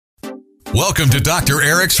Welcome to Dr.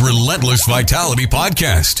 Eric's Relentless Vitality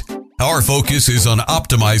Podcast. Our focus is on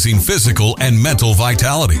optimizing physical and mental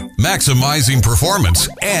vitality, maximizing performance,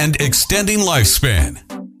 and extending lifespan.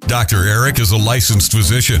 Dr. Eric is a licensed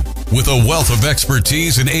physician with a wealth of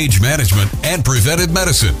expertise in age management and preventive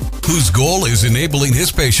medicine, whose goal is enabling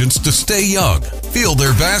his patients to stay young, feel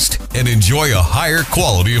their best, and enjoy a higher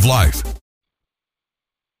quality of life.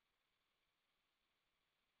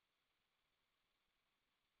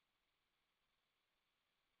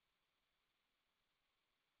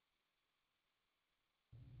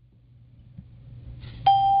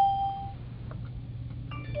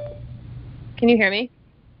 Can you hear me?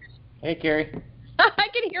 Hey, Carrie. I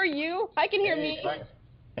can hear you. I can hear me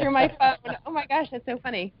through my phone. Oh my gosh, that's so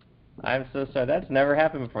funny. I'm so sorry. That's never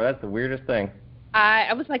happened before. That's the weirdest thing.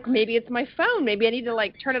 I was like, maybe it's my phone. Maybe I need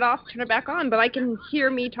to turn it off, turn it back on. But I can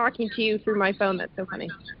hear me talking to you through my phone. That's so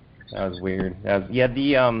funny. That was weird.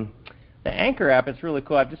 The Anchor app. It's really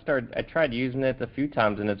cool. I tried using it a few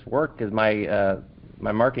times and it's worked because my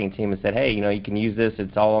marketing team has said, hey, you can use this.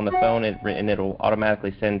 It's all on the phone and it'll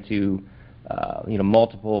automatically send to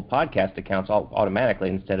multiple podcast accounts automatically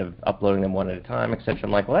instead of uploading them one at a time, etc.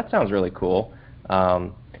 I'm like, well, that sounds really cool.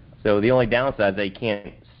 So the only downside is that you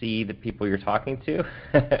can't see the people you're talking to.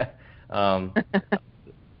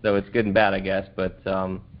 So it's good and bad, I guess. But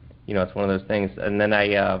it's one of those things. And then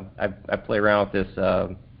I play around with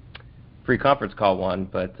this free conference call one,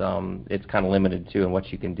 but it's kind of limited too in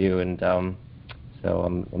what you can do. And so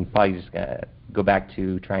I'm probably just gonna go back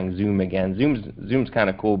to trying Zoom again. Zoom's kind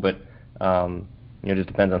of cool, but it just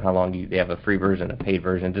depends on how long they have a free version, a paid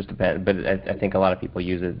version. It just depends. But I think a lot of people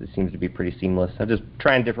use it. It seems to be pretty seamless. I'm just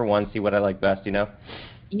trying different ones, see what I like best,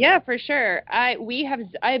 Yeah, for sure. I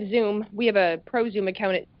have Zoom. We have a pro Zoom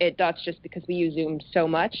account at Dutch just because we use Zoom so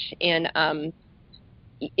much. And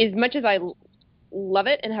as much as I love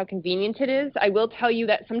it and how convenient it is, I will tell you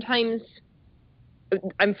that sometimes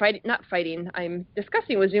I'm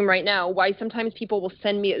discussing with Zoom right now why sometimes people will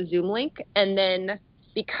send me a Zoom link and then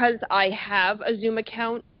because I have a Zoom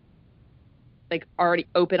account already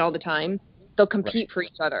open all the time, they'll compete for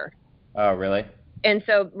each other. Oh, really? And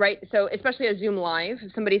so especially a Zoom Live,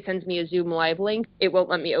 if somebody sends me a Zoom Live link, it won't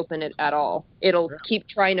let me open it at all. It'll keep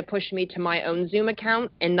trying to push me to my own Zoom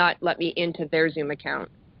account and not let me into their Zoom account.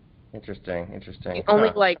 Interesting.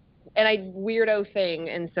 Only weirdo thing.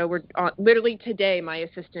 And so we're literally today, my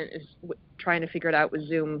assistant is trying to figure it out with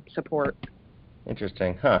Zoom support.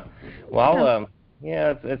 Interesting, huh? Well,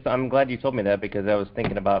 yeah, I'm glad you told me that because I was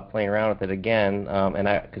thinking about playing around with it again,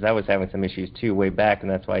 because I was having some issues too way back,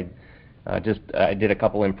 and that's why I did a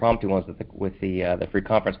couple impromptu ones with the free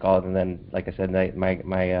conference calls, and then like I said,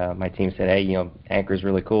 my team said, hey, Anchor's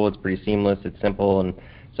really cool, it's pretty seamless, it's simple, and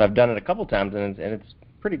so I've done it a couple times, and it's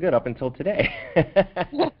pretty good up until today.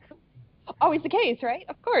 Always the case, right?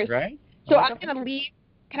 Of course. Right. So I'm gonna leave.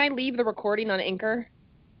 Can I leave the recording on Anchor?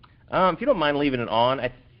 If you don't mind leaving it on,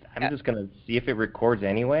 I'm just going to see if it records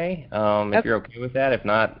anyway, if you're okay with that. If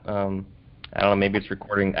not, I don't know, maybe it's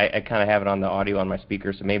recording. I kind of have it on the audio on my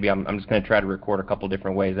speaker, so maybe I'm just going to try to record a couple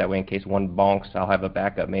different ways. That way, in case one bonks, I'll have a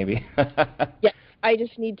backup maybe. Yeah, I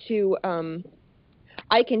just need to,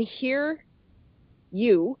 I can hear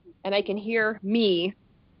you, and I can hear me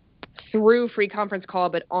through free conference call,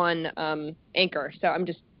 but on Anchor. So I'm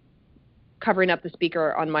just covering up the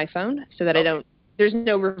speaker on my phone so that I don't. There's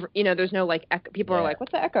no, there's no echo. People are like,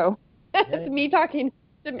 what's the echo? It's me talking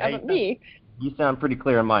about me. You sound pretty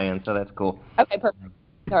clear on my end, so that's cool. Okay, perfect.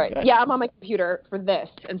 All right. Yeah, I'm on my computer for this,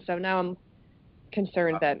 and so now I'm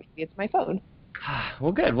concerned that maybe it's my phone.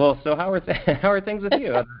 Well, good. Well, so how are things with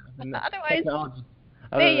you? Otherwise,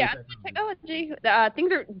 technology.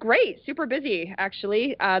 Things are great. Super busy,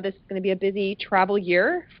 actually. This is going to be a busy travel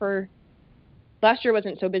year. Last year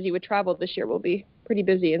wasn't so busy with travel. This year will be pretty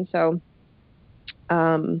busy, and so.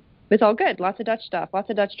 It's all good. Lots of Dutch stuff. Lots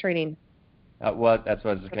of Dutch training. Well, that's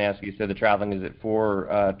what I was just going to ask you. So the traveling, is it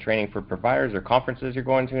for training for providers or conferences you're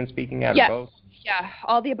going to and speaking at, or both? Yeah,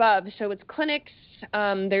 all the above. So it's clinics.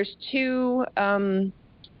 There's two.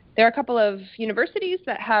 There are a couple of universities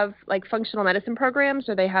that have functional medicine programs,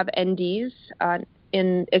 or they have NDs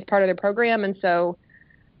as part of their program, and so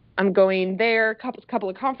I'm going there. Couple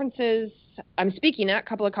of conferences. I'm speaking at a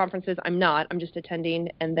couple of conferences. I'm not. I'm just attending,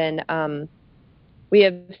 and then. We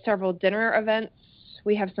have several dinner events.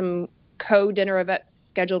 We have some co-dinner events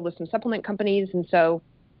scheduled with some supplement companies. And so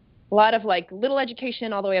a lot of little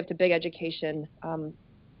education all the way up to big education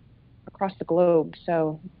across the globe.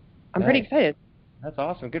 So I'm pretty excited. That's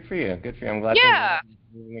awesome. Good for you. I'm glad you're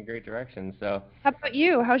moving in a great direction. So how about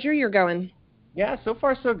you? How's your year going? Yeah, so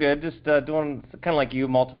far so good. Just doing kind of like you,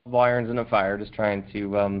 multiple irons in a fire, just trying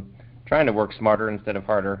to trying to work smarter instead of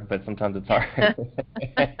harder, but sometimes it's hard.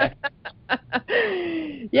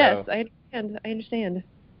 Yes, so, I understand.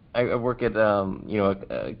 I work at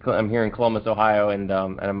I'm here in Columbus, Ohio, and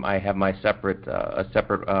I have my separate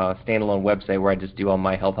standalone website where I just do all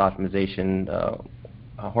my health optimization,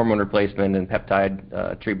 hormone replacement, and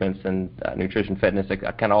peptide treatments, and nutrition, fitness,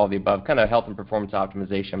 kind of all of the above, kind of health and performance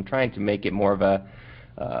optimization. I'm trying to make it more of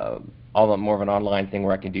more of an online thing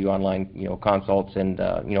where I can do online, consults and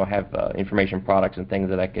have information products and things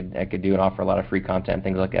that I could do and offer a lot of free content and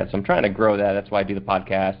things like that. So I'm trying to grow that. That's why I do the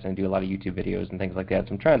podcast and do a lot of YouTube videos and things like that.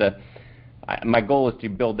 So I'm trying to. My goal is to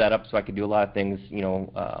build that up so I can do a lot of things,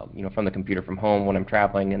 from the computer from home when I'm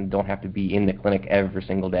traveling and don't have to be in the clinic every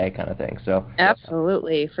single day, kind of thing. So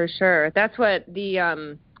absolutely, for sure. That's what the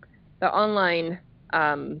online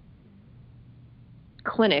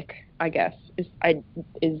clinic, I guess,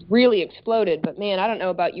 is really exploded. But man, I don't know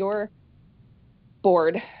about your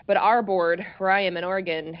board, but our board where I am in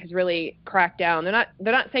Oregon has really cracked down. They're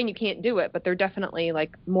not saying you can't do it, but they're definitely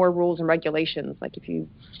like more rules and regulations. Like if you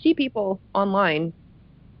see people online,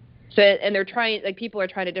 and they're trying, like people are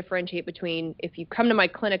trying to differentiate between if you come to my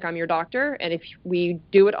clinic, I'm your doctor, and if we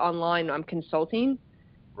do it online, I'm consulting.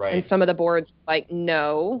 Right. And some of the boards like,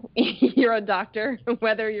 no, you're a doctor,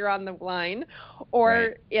 whether you're on the line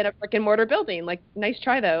or in a brick and mortar building. Like, nice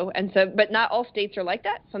try though. And so, but not all states are like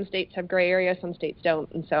that. Some states have gray area, some states don't.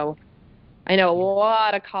 And so I know a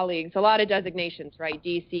lot of colleagues, a lot of designations, right?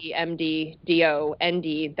 DC, MD, DO,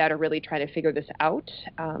 ND that are really trying to figure this out.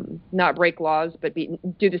 Not break laws, but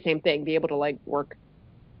do the same thing, be able to like work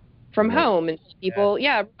from home and see people,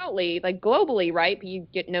 remotely, like globally, right? But you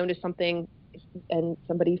get known to something and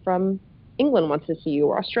somebody from England wants to see you,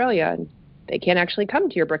 or Australia, and they can't actually come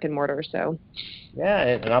to your brick and mortar. So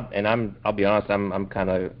I'll be honest, I'm kind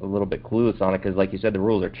of a little bit clueless on it because, like you said, the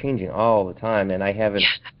rules are changing all the time, and I haven't.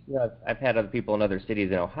 I've had other people in other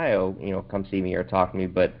cities in Ohio, come see me or talk to me,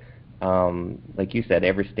 but like you said,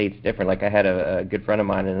 every state's different. Like I had a good friend of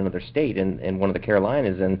mine in another state, in one of the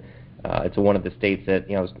Carolinas, and it's one of the states that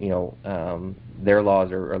their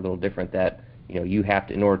laws are a little different. That you have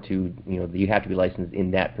to, in order to, you have to be licensed in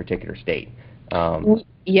that particular state.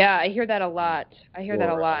 Yeah, I hear that a lot.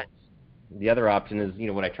 The other option is,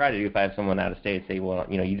 what I try to do if I have someone out of state, say, well,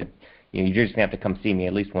 you're just gonna have to come see me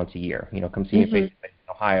at least once a year. Come see me face to face in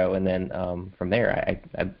Ohio, and then from there, I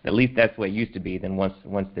at least that's the way it used to be. Then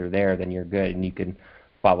once they're there, then you're good, and you can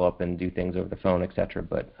follow up and do things over the phone, etc.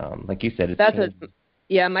 But like you said,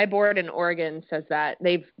 yeah, my board in Oregon says that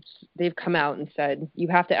they've come out and said you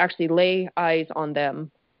have to actually lay eyes on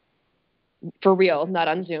them for real, not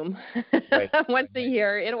on Zoom, once a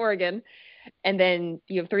year in Oregon, and then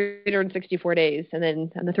you have 364 days, and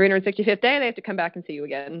then on the 365th day they have to come back and see you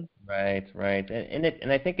again. Right,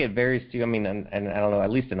 and I think it varies too. I mean, and I don't know,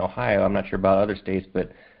 at least in Ohio, I'm not sure about other states,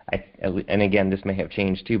 but and again, this may have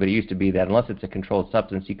changed too, but it used to be that unless it's a controlled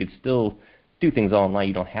substance, you could still do things online.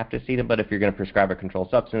 You don't have to see them, but if you're going to prescribe a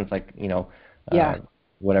controlled substance, like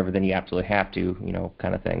whatever, then you absolutely have to,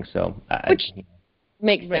 kind of thing. So which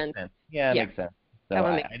makes sense. Yeah, it makes sense. So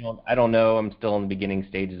I don't know. I'm still in the beginning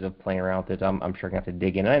stages of playing around with it. I'm sure I'm gonna have to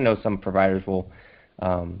dig in. And I know some providers will,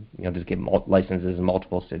 just get licenses in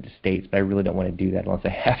multiple states, but I really don't want to do that unless I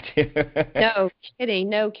have to. No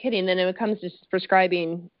kidding. And then when it comes to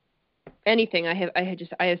prescribing anything, I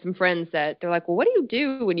have some friends that they're like, well, what do you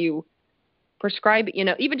do when you prescribe,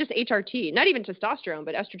 even just HRT, not even testosterone,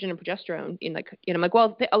 but estrogen and progesterone. I'm like,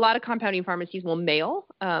 well, a lot of compounding pharmacies will mail,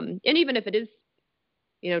 and even if it is,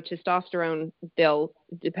 testosterone, they'll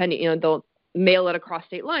mail it across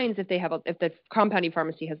state lines if the compounding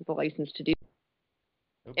pharmacy has the license to do.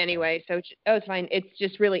 Okay. Anyway, so it's fine. It's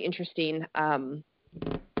just really interesting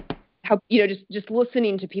how just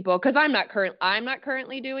listening to people, because I'm not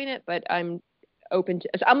currently doing it, but I'm open to.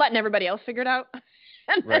 So I'm letting everybody else figure it out.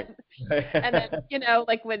 And then,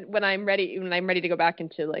 like when I'm ready to go back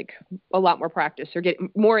into like a lot more practice or get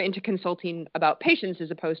more into consulting about patients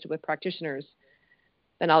as opposed to with practitioners,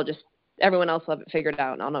 then everyone else will have it figured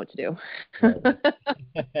out and I'll know what to do.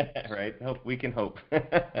 Right. We can hope.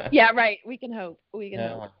 Yeah, right. We can hope. Oh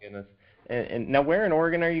my goodness. And now where in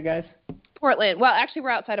Oregon are you guys? Portland. Well, actually we're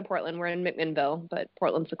outside of Portland. We're in McMinnville, but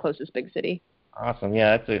Portland's the closest big city. Awesome.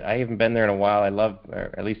 Yeah, I haven't been there in a while. I love,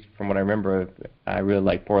 or at least from what I remember, I really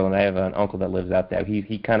like Portland. I have an uncle that lives out there. He's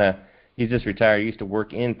just retired. He used to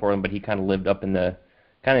work in Portland, but he kind of lived up in the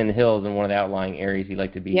hills in one of the outlying areas. He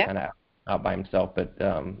liked to be kind of out by himself. But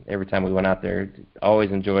every time we went out there,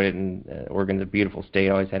 always enjoyed it. And Oregon's a beautiful state.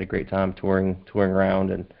 Always had a great time touring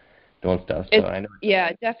around. And doing stuff. So I know.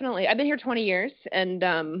 Yeah, definitely. I've been here 20 years, and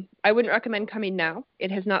I wouldn't recommend coming now.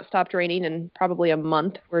 It has not stopped raining in probably a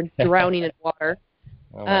month. We're drowning in water.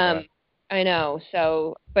 Oh my God. I know.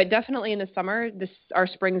 So, but definitely in the summer, our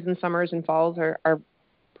springs and summers and falls are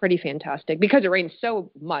pretty fantastic because it rains so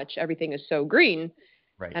much. Everything is so green,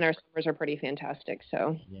 Right. and our summers are pretty fantastic.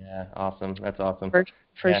 So. Yeah, awesome. That's awesome. For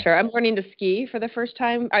sure. I'm learning to ski for the first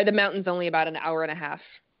time. The mountain's only about an hour and a half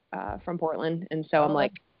from Portland, and so I'm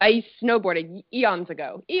like, I snowboarded eons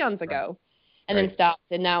ago, and then stopped,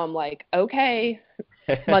 and now I'm like, okay,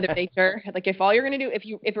 Mother Nature. Like, if all you're gonna do, if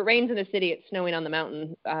it rains in the city, it's snowing on the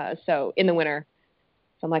mountain. So in the winter,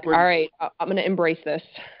 so I'm like, all right, I'm gonna embrace this.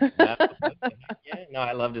 Yeah, no,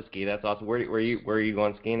 I love to ski. That's awesome. Where are you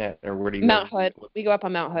going skiing at, or where do you Mount go? Hood. We go up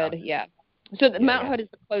on Mount Hood. Yeah. So Mount Hood is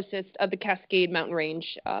the closest of the Cascade Mountain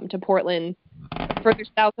Range to Portland. Further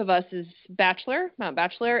south of us is Mount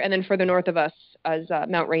Bachelor, and then further north of us is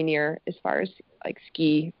Mount Rainier, as far as like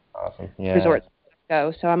ski resorts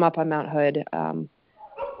go. So I'm up on Mount Hood.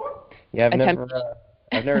 Yeah, I've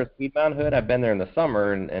never skied Mount Hood. I've been there in the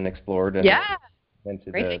summer and explored. And went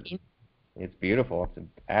to great hiking. It's beautiful. It's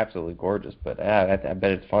absolutely gorgeous. But I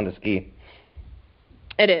bet it's fun to ski.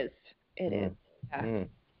 It is. It is. Yeah. Mm.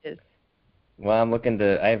 It is. Well,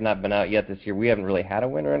 I have not been out yet this year. We haven't really had a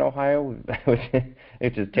winter in Ohio, which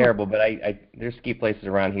is terrible. But there's ski places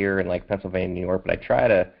around here in like Pennsylvania, New York. But I try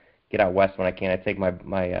to get out west when I can. I take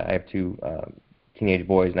I have two teenage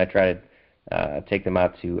boys, and I try to take them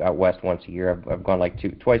out west once a year. I've gone like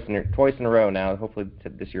twice in a row now. Hopefully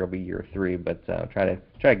this year will be year 3. But try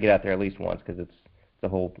to get out there at least once because it's a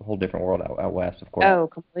whole different world out west, of course. Oh,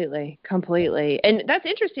 completely. And that's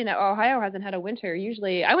interesting that Ohio hasn't had a winter.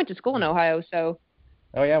 Usually, I went to school in Ohio, so.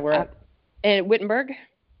 Oh yeah, where at? In Wittenberg.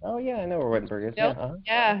 Oh yeah, I know where Wittenberg is. Yep. Yeah. Uh-huh.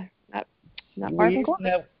 Yeah, not far from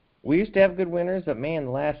Corpus. We used to have good winters, but man,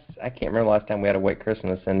 I can't remember the last time we had a wet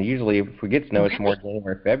Christmas. And usually, if we get snow, it's more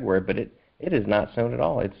January, February. But it has not snowed at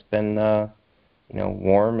all. It's been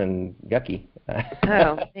warm and yucky.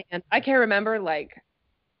 Oh man, I can remember like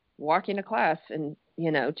walking to class and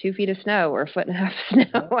 2 feet of snow or a foot and a half of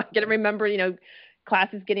snow. I can remember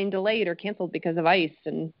classes getting delayed or canceled because of ice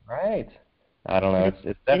and. Right. I don't know.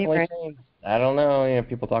 It's definitely changed. I don't know.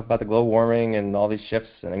 People talk about the global warming and all these shifts,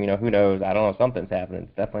 and who knows? I don't know. Something's happening.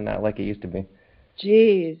 It's definitely not like it used to be.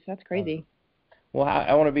 Jeez, that's crazy. Well,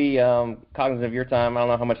 I want to be cognizant of your time. I don't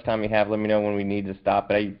know how much time you have. Let me know when we need to stop.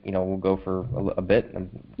 But we'll go for a bit.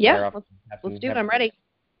 Yeah, let's do it. I'm ready.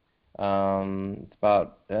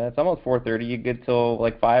 It's almost 4:30. You good till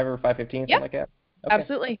like 5 or 5:15, something like that? Okay.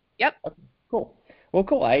 Absolutely. Yep. Okay, cool. Well,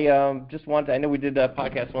 cool. I just wanted. I know we did a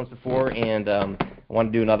podcast once before, and I want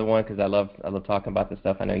to do another one because I love talking about this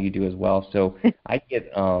stuff. I know you do as well. So I get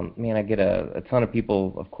a ton of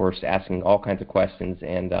people, of course, asking all kinds of questions,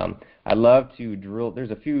 and I love to drill.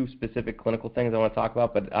 There's a few specific clinical things I want to talk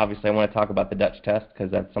about, but obviously I want to talk about the Dutch test because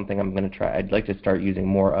that's something I'm going to try. I'd like to start using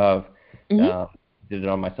more of. Did it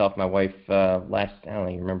on myself and my wife I don't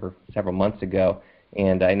even remember, several months ago.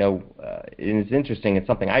 And I know it's interesting. It's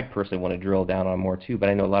something I personally want to drill down on more too, but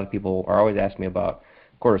I know a lot of people are always asking me about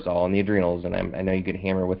cortisol and the adrenals, and I know you get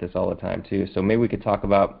hammered with this all the time too. So maybe we could talk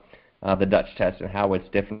about the Dutch test and how it's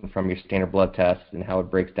different from your standard blood test and how it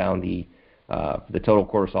breaks down the total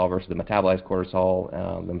cortisol versus the metabolized cortisol,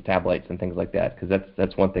 the metabolites and things like that, because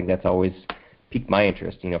that's one thing that's always piqued my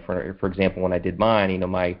interest. For example, when I did mine,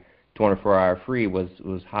 my 24-hour free was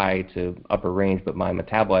high to upper range, but my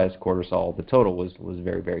metabolized cortisol, the total was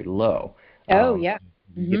very, very low. Oh, yeah.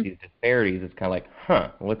 You get these disparities. It's kind of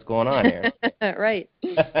like, what's going on here? Right.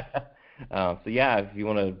 So yeah, if you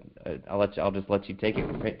want to, I'll just let you take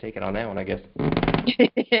it on that one, I guess.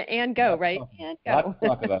 And go, right? And go. Lots to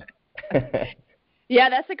talk about. Yeah,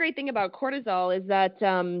 that's the great thing about cortisol is that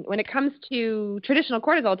when it comes to traditional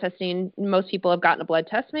cortisol testing, most people have gotten a blood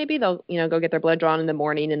test. Maybe they'll go get their blood drawn in the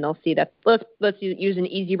morning and they'll see that let's use an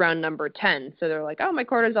easy round number 10. So they're like, oh, my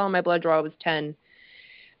cortisol in my blood draw was 10.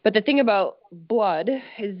 But the thing about blood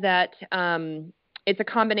is that it's a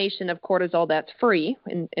combination of cortisol that's free,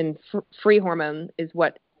 and free hormone is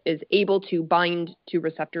what is able to bind to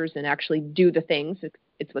receptors and actually do the things.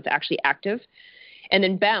 It's what's actually active. And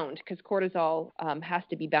then bound, because cortisol has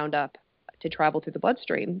to be bound up to travel through the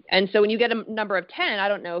bloodstream. And so when you get a number of 10, I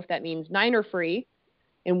don't know if that means 9 are free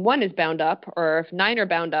and 1 is bound up, or if 9 are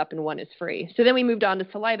bound up and 1 is free. So then we moved on to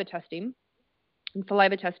saliva testing. And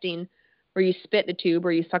saliva testing, where you spit in a tube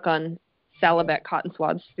or you suck on salivate cotton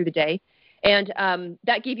swabs through the day. And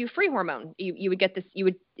that gave you free hormone. You would get this,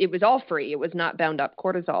 it was all free. It was not bound up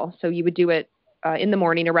cortisol. So you would do it in the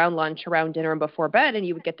morning, around lunch, around dinner, and before bed, and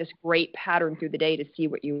you would get this great pattern through the day to see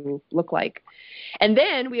what you look like. And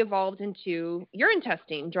then we evolved into urine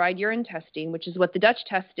testing, dried urine testing, which is what the Dutch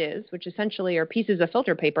test is, which essentially are pieces of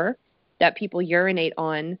filter paper that people urinate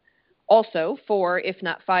on also 4, if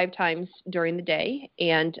not 5 times during the day,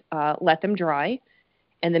 and let them dry,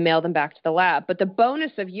 and then mail them back to the lab. But the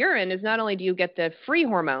bonus of urine is not only do you get the free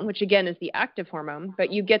hormone, which again is the active hormone,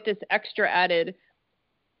 but you get this extra added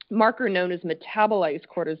marker known as metabolized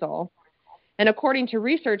cortisol. And according to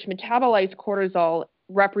research, metabolized cortisol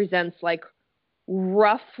represents like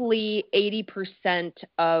roughly 80%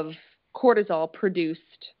 of cortisol produced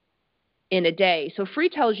in a day. So free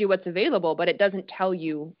tells you what's available, but it doesn't tell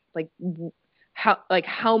you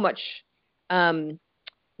how much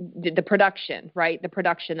the production, right? The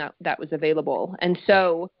production that was available. And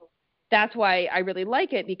so that's why I really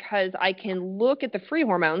like it, because I can look at the free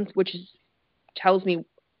hormones, which tells me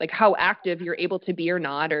like how active you're able to be or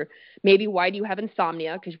not, or maybe why do you have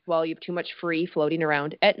insomnia? Because, well, you have too much free floating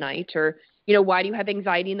around at night, or, why do you have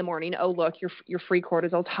anxiety in the morning? Oh, look, your free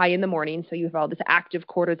cortisol is high in the morning, so you have all this active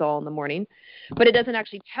cortisol in the morning. But it doesn't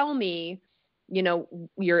actually tell me,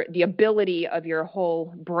 the ability of your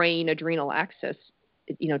whole brain adrenal axis,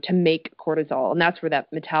 to make cortisol. And that's where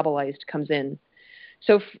that metabolized comes in.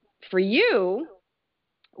 So for you,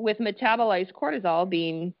 with metabolized cortisol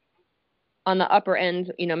being on the upper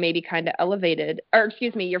end, maybe kind of elevated, or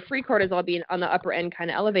excuse me, your free cortisol being on the upper end kind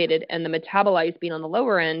of elevated and the metabolized being on the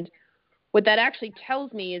lower end, what that actually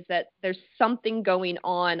tells me is that there's something going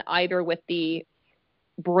on either with the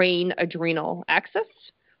brain adrenal axis,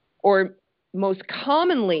 or most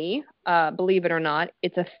commonly, believe it or not,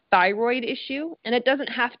 it's a thyroid issue. And it doesn't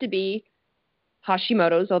have to be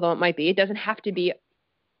Hashimoto's, although it might be. It doesn't have to be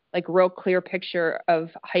like real clear picture of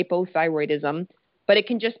hypothyroidism. But it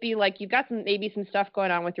can just be like you've got maybe some stuff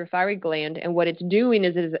going on with your thyroid gland, and what it's doing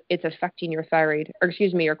is it's affecting your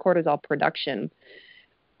your cortisol production.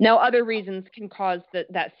 Now, other reasons can cause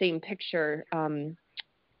that same picture.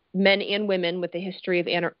 Men and women with a history of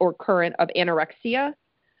current of anorexia,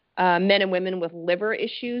 men and women with liver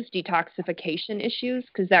issues, detoxification issues,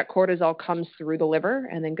 because that cortisol comes through the liver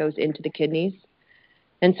and then goes into the kidneys.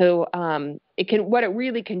 And so what it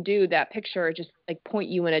really can do, that picture, just like point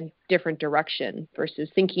you in a different direction versus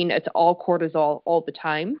thinking it's all cortisol all the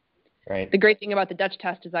time. Right. The great thing about the Dutch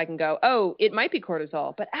test is I can go, oh, it might be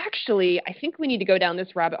cortisol, but actually I think we need to go down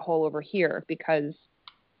this rabbit hole over here because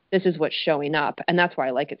this is what's showing up. And that's why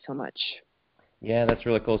I like it so much. Yeah, that's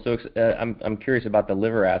really cool. So I'm curious about the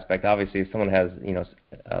liver aspect. Obviously, if someone has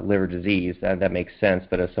liver disease, that makes sense.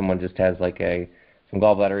 But if someone just has like some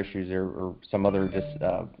gallbladder issues or some other just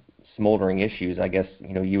smoldering issues, I guess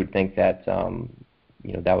you would think that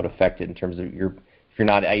that would affect it in terms of if you're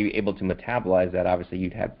not able to metabolize that. Obviously,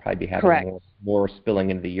 you'd probably be having more spilling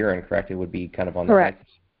into the urine. Correct? It would be kind of on the correct.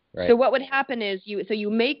 Right. So what would happen is you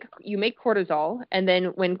make cortisol, and then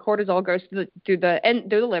when cortisol goes through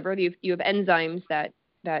the liver, you have enzymes that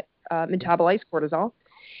metabolize cortisol,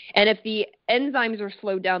 and if the enzymes are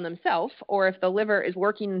slowed down themselves, or if the liver is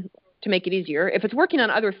working to make it easier, if it's working on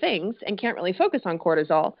other things and can't really focus on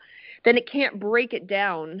cortisol, then it can't break it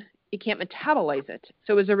down. It can't metabolize it.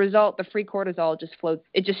 So as a result, the free cortisol just floats.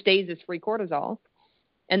 It just stays as free cortisol,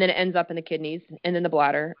 and then it ends up in the kidneys, and then the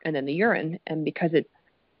bladder, and then the urine, and because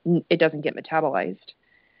it doesn't get metabolized.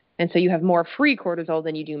 And so you have more free cortisol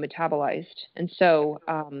than you do metabolized. And so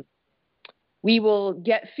we will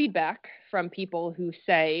get feedback from people who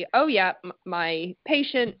say, oh yeah, my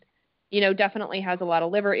patient, definitely has a lot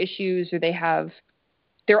of liver issues, or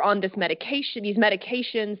they're on this medication, these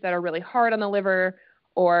medications that are really hard on the liver,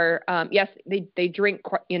 or yes, they drink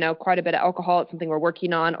quite a bit of alcohol. It's something we're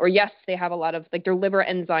working on. Or yes, they have a lot of their liver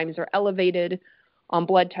enzymes are elevated. On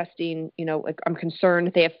blood testing, I'm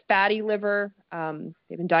concerned they have fatty liver.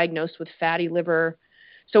 They've been diagnosed with fatty liver.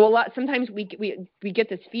 So sometimes we get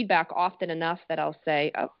this feedback often enough that I'll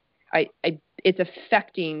say, oh, it's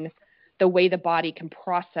affecting the way the body can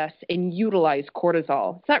process and utilize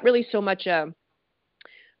cortisol. It's not really so much a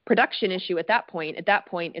production issue at that point. At that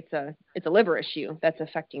point, it's a liver issue that's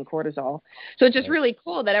affecting cortisol. So it's just really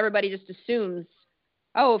cool that everybody just assumes,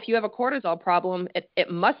 oh, if you have a cortisol problem,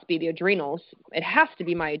 it must be the adrenals. It has to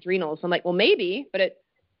be my adrenals. I'm like, well, maybe, but it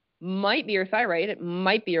might be your thyroid. It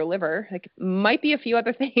might be your liver. Like, it might be a few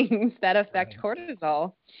other things that affect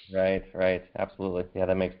cortisol. Right. Absolutely. Yeah,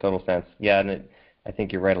 that makes total sense. Yeah, and I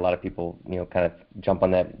think you're right. A lot of people, kind of jump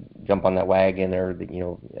on that wagon, or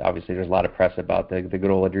obviously there's a lot of press about the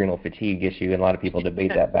good old adrenal fatigue issue, and a lot of people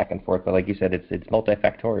debate that back and forth. But like you said, it's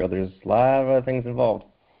multifactorial. There's a lot of other things involved.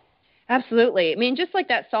 Absolutely. I mean, just like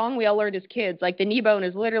that song we all learned as kids, like the knee bone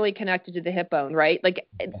is literally connected to the hip bone, right? Like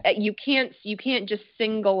you can't just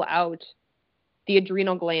single out the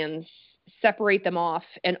adrenal glands, separate them off,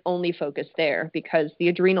 and only focus there, because the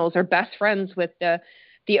adrenals are best friends with the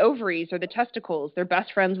ovaries or the testicles. They're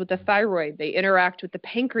best friends with the thyroid. They interact with the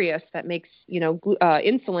pancreas that makes,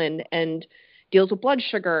 insulin and deals with blood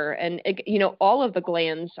sugar. And, all of the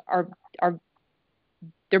glands are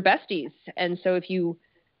they're besties. And so if you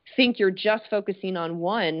think you're just focusing on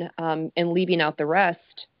one and leaving out the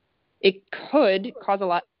rest, it could cause a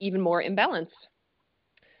lot even more imbalance.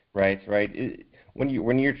 Right. When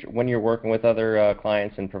you're working with other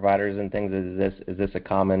clients and providers and things, is this a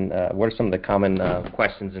common? What are some of the common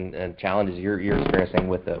questions and challenges you're experiencing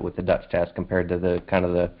with the Dutch test compared to the kind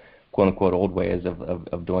of the quote unquote old ways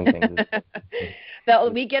of doing things? I'll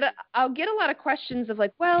get a lot of questions of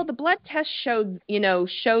like, well, the blood test showed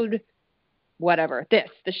whatever this.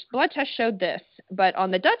 The blood test showed this, but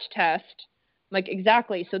on the Dutch test. Like,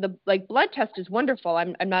 exactly. So the blood test is wonderful.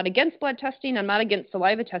 I'm not against blood testing. I'm not against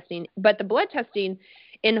saliva testing, but the blood testing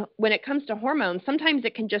when it comes to hormones, sometimes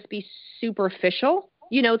it can just be superficial.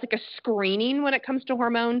 It's like a screening when it comes to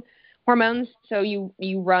hormones. So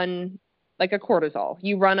you run like a cortisol,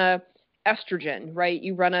 you run a estrogen, right?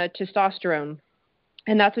 You run a testosterone,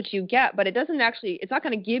 and that's what you get, but it's not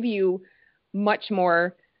going to give you much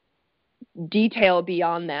more detail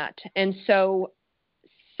beyond that. And so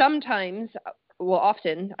sometimes,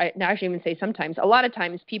 often, I shouldn't even say sometimes, a lot of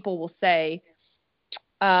times people will say,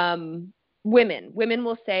 women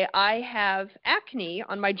will say, I have acne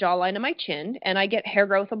on my jawline and my chin, and I get hair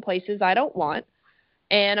growth in places I don't want,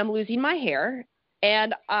 and I'm losing my hair,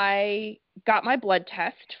 and I got my blood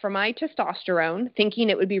test for my testosterone, thinking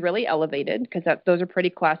it would be really elevated, because those are pretty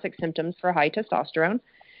classic symptoms for high testosterone.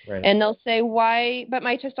 Right. And they'll say, why? But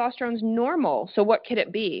my testosterone's normal. So what could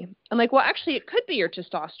it be? I'm like, well, actually, it could be your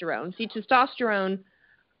testosterone. See, testosterone,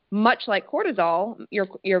 much like cortisol, your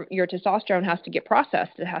testosterone has to get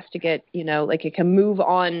processed. It has to get, it can move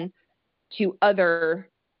on to other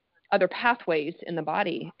pathways in the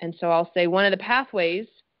body. And so I'll say one of the pathways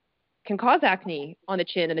can cause acne on the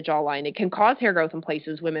chin and the jawline. It can cause hair growth in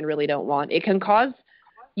places women really don't want. It can cause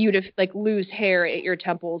you to lose hair at your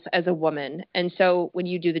temples as a woman. And so when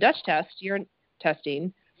you do the Dutch test, urine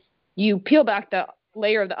testing, you peel back the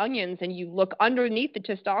layer of the onions and you look underneath the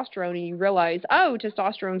testosterone and you realize, oh,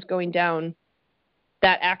 testosterone's going down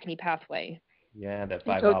that acne pathway. Yeah, that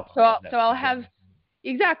 5 So I'll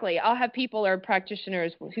have people or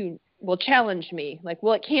practitioners who will challenge me, like,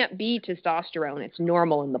 well, it can't be testosterone. It's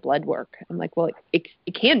normal in the blood work. I'm like, well, it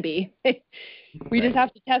can be. We just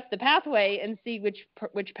have to test the pathway and see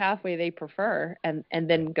which pathway they prefer, and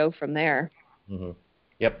then go from there. Mm-hmm.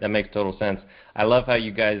 Yep, that makes total sense. I love how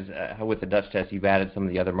you guys, how with the Dutch test, you've added some of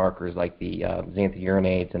the other markers like the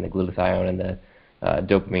xanthourinates and the glutathione and the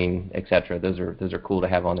dopamine, et cetera. Those are cool to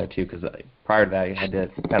have on there too, because prior to that, you had to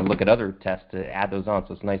kind of look at other tests to add those on.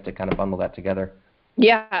 So it's nice to kind of bundle that together.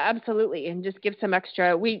 Yeah, absolutely, and just give some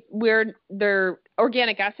extra. They're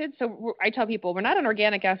organic acids, so I tell people we're not an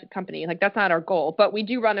organic acid company. Like, that's not our goal, but we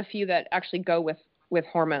do run a few that actually go with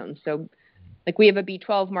hormones. So, like, we have a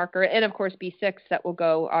B12 marker, and of course B6 that will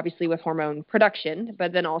go obviously with hormone production,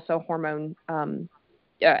 but then also hormone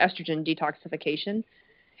estrogen detoxification.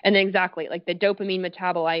 And then exactly like the dopamine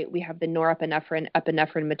metabolite, we have the norepinephrine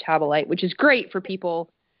epinephrine metabolite, which is great for people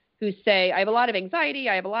who say, I have a lot of anxiety,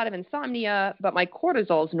 I have a lot of insomnia, but my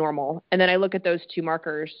cortisol is normal. And then I look at those two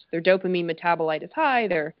markers. Their dopamine metabolite is high,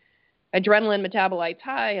 their adrenaline metabolite's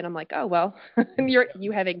high, and I'm like, oh, well,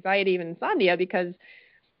 you have anxiety and insomnia because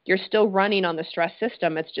you're still running on the stress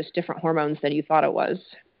system. It's just different hormones than you thought it was.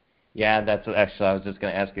 Yeah, that's actually, I was just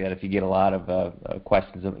going to ask you that if you get a lot of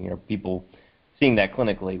questions of, people seeing that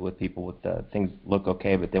clinically with people with things look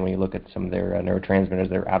okay, but then when you look at some of their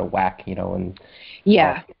neurotransmitters, they're out of whack, and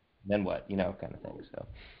yeah. Then what, kind of thing. So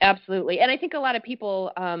absolutely. And I think a lot of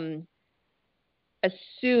people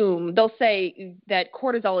assume, they'll say that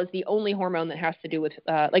cortisol is the only hormone that has to do with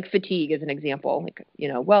like fatigue as an example. Like,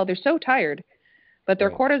 well, they're so tired, but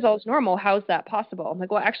their cortisol is normal. How's that possible? I'm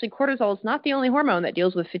like, well, actually cortisol is not the only hormone that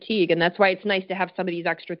deals with fatigue. And that's why it's nice to have some of these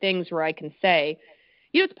extra things where I can say,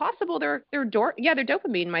 it's possible their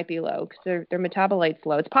dopamine might be low because their metabolite's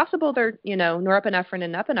low. It's possible their, norepinephrine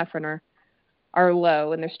and epinephrine are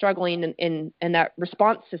low, and they're struggling in that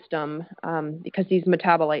response system because these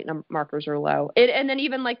metabolite markers are low. And then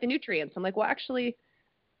even like the nutrients, I'm like, well, actually,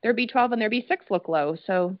 their B12 and their B6 look low,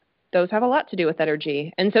 so those have a lot to do with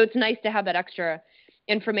energy. And so it's nice to have that extra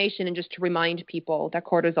information and just to remind people that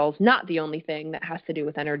cortisol is not the only thing that has to do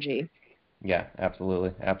with energy. Yeah,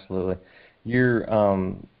 absolutely. You're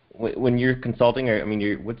when you're consulting, I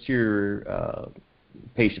mean, what's your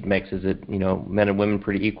patient mix? Is it, men and women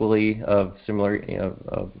pretty equally of similar,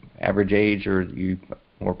 of average age, or are you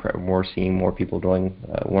more seeing more people doing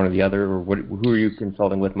one or the other, or who are you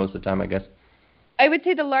consulting with most of the time, I guess? I would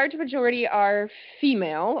say the large majority are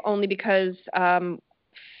female, only because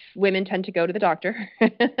women tend to go to the doctor.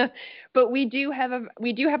 But we do have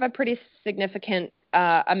a pretty significant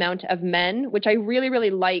amount of men, which I really,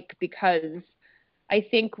 really like, because I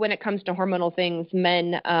think when it comes to hormonal things,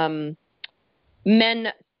 men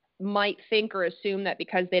might think or assume that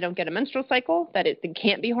because they don't get a menstrual cycle, that it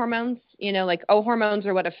can't be hormones. Like, oh, hormones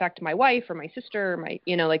are what affect my wife or my sister or my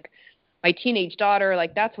teenage daughter.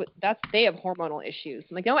 Like, they have hormonal issues.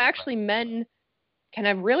 I'm like, no, actually, men can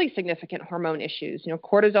have really significant hormone issues.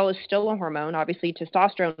 Cortisol is still a hormone. Obviously,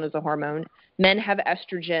 testosterone is a hormone. Men have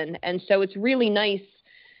estrogen. And so it's really nice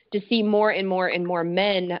to see more and more and more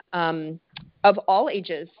men of all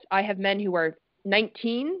ages. I have men who are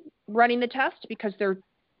 19 running the test because they're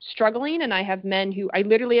struggling, and I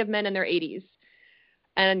literally have men in their 80s.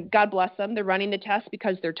 And God bless them, they're running the test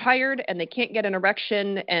because they're tired and they can't get an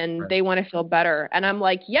erection and they want to feel better. And I'm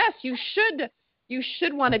like, yes, you should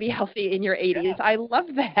want to be healthy in your 80s. Yeah. I love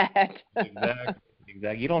that.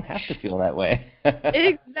 Exactly. You don't have to feel that way.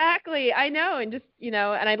 Exactly. I know. And just, and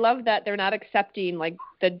I love that they're not accepting like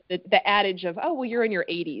the adage of, oh, well, you're in your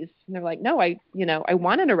 80s. And they're like, no, I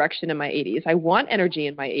want an erection in my 80s. I want energy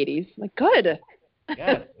in my 80s. I'm like, good.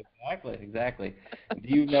 Yes, exactly. Do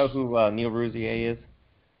you know who Neil Rousier is?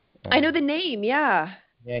 I know the name, yeah.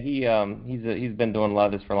 Yeah, he's been doing a lot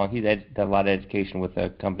of this for a long. He's done a lot of education with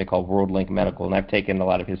a company called WorldLink Medical, and I've taken a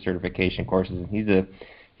lot of his certification courses. And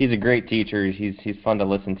he's a great teacher. He's fun to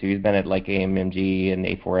listen to. He's been at like AMMG and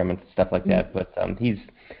A4M and stuff like that. But he's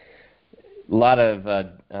a lot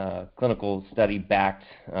of clinical study backed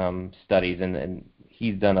studies, and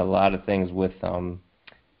he's done a lot of things with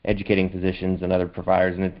educating physicians and other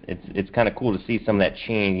providers, and it's kind of cool to see some of that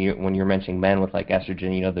change. When you're mentioning men with like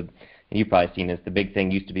estrogen, and you've probably seen this, the big thing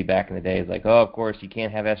used to be back in the day is like, oh, of course you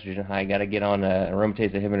can't have estrogen high, you got to get on a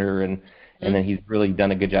aromatase inhibitor, and then he's really done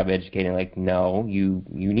a good job educating, like, no, you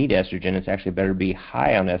need estrogen. It's actually better to be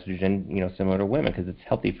high on estrogen, similar to women, because it's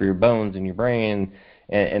healthy for your bones and your brain.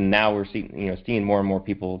 And now we're seeing more and more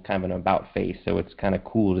people kind of an about face, so it's kind of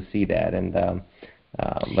cool to see that. And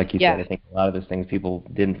like you said, I think a lot of those things people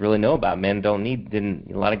didn't really know about. Men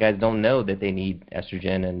a lot of guys don't know that they need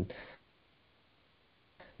estrogen, and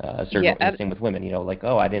same with women. Like,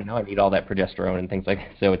 oh, I didn't know I need all that progesterone and things like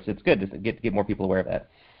that. So it's good to get more people aware of that.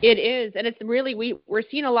 It is, and it's really we're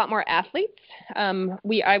seeing a lot more athletes.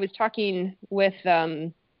 I was talking with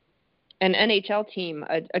an NHL team,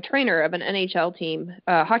 a trainer of an NHL team,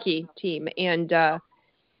 hockey team, and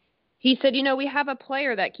he said, we have a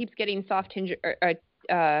player that keeps getting soft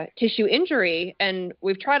tissue injury, and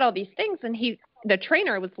we've tried all these things. And the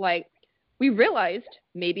trainer was like, we realized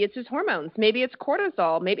maybe it's his hormones, maybe it's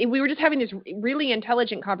cortisol, maybe we were just having this really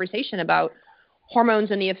intelligent conversation about hormones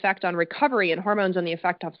and the effect on recovery, and hormones on the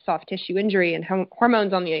effect of soft tissue injury, and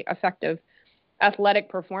hormones on the effect of athletic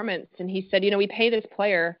performance. And he said, we pay this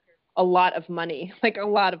player a lot of money,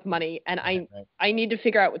 and I need to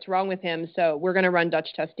figure out what's wrong with him. So we're going to run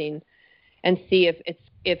Dutch testing and see if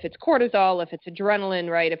it's cortisol, if it's adrenaline,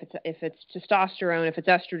 right? If it's testosterone, if it's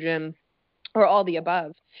estrogen, or all the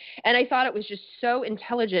above. And I thought it was just so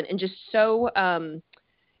intelligent and just so,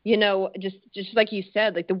 just like you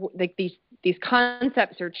said, like these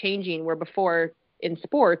concepts are changing, where before in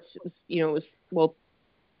sports, it was well,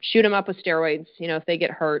 shoot them up with steroids, if they get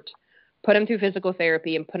hurt, put them through physical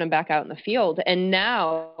therapy and put them back out in the field. And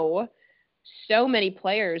now so many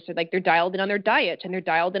players are like, they're dialed in on their diet, and they're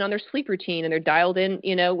dialed in on their sleep routine, and they're dialed in,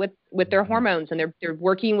 with their hormones, and they're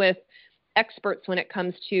working with experts when it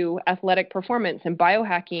comes to athletic performance and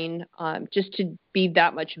biohacking, just to be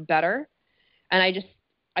that much better. And I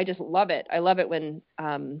just love it. I love it when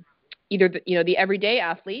either the everyday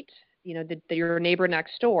athlete, your neighbor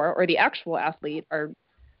next door, or the actual athlete are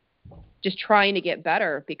just trying to get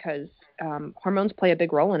better, because hormones play a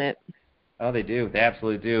big role in it. Oh, they do. They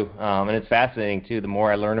absolutely do. And it's fascinating, too. The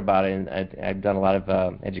more I learn about it, and I've done a lot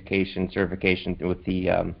of education, certification with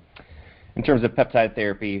the, in terms of peptide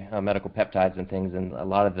therapy, medical peptides and things, and a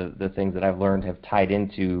lot of the things that I've learned have tied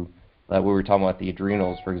into, we were talking about the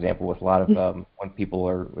adrenals, for example, with a lot of, when people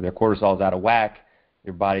their cortisol is out of whack,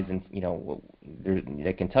 their bodies,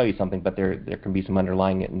 they can tell you something, but there can be some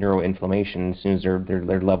underlying neuroinflammation. As soon as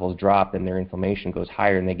their levels drop and their inflammation goes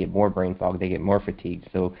higher, and they get more brain fog, they get more fatigued.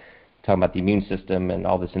 So talking about the immune system and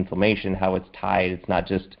all this inflammation, how it's tied. It's not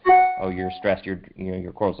just oh, you're stressed, your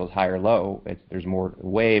cortisol's high or low. There's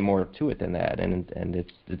way more to it than that, and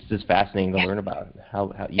it's just fascinating to learn about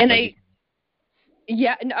how you. And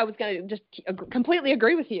yeah, no, I was going to just completely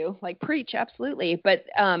agree with you, like preach, absolutely. But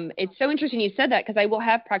it's so interesting you said that, because I will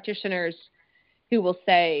have practitioners who will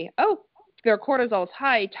say, oh, their cortisol is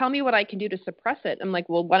high. Tell me what I can do to suppress it. I'm like,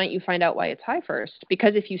 well, why don't you find out why it's high first?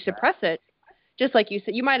 Because if you suppress it, just like you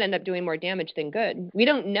said, you might end up doing more damage than good. We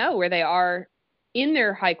don't know where they are in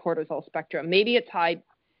their high cortisol spectrum. Maybe it's high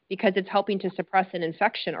because it's helping to suppress an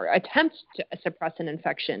infection or attempt to suppress an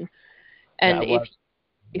infection. And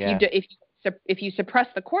if you suppress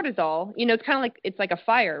the cortisol, it's kind of like, it's like a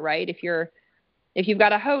fire, right? If you've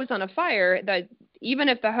got a hose on a fire, even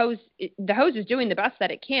if the hose is doing the best that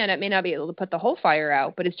it can, it may not be able to put the whole fire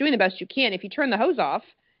out, but it's doing the best you can. If you turn the hose off,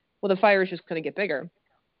 well, the fire is just going to get bigger.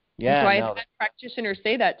 Yeah. So I've had practitioners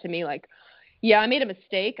say that to me, like, yeah, I made a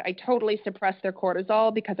mistake. I totally suppressed their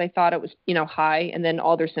cortisol because I thought it was, high, and then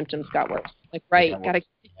all their symptoms got worse. Like, right, got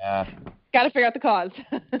to figure out the cause.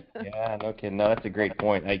 Yeah, no kidding. No, that's a great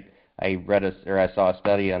point. I read I saw a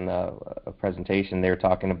study on a presentation. They were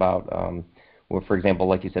talking about, well, for example,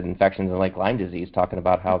 like you said, infections and like Lyme disease, talking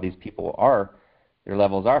about how these people their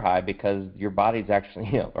levels are high because your body's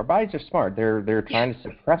actually, our bodies are smart. They're trying to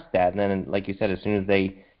suppress that, and then, like you said, as soon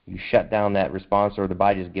as you shut down that response or the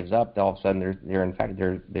body just gives up, all of a sudden they're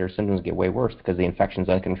infected. Their symptoms get way worse because the infection's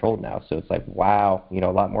uncontrolled now. So it's like, wow, a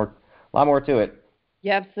lot more to it.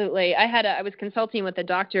 Yeah, absolutely. I was consulting with a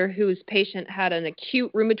doctor whose patient had an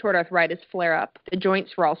acute rheumatoid arthritis flare-up. The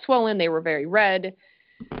joints were all swollen. They were very red.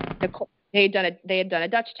 They had done a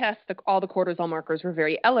Dutch test. All the cortisol markers were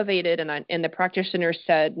very elevated, and the practitioner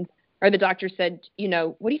said, or the doctor said,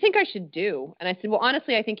 what do you think I should do? And I said, well,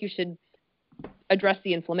 honestly, I think you should address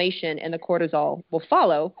the inflammation, and the cortisol will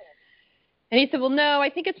follow. And he said, well, no, I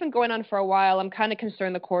think it's been going on for a while. I'm kind of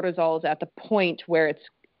concerned the cortisol is at the point where it's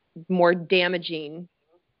more damaging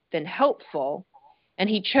than helpful, and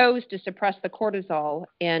he chose to suppress the cortisol.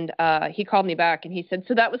 And he called me back and he said,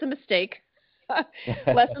 so that was a mistake.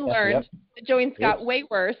 Lesson learned. Yep. The joints got way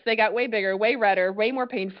worse. They got way bigger, way redder, way more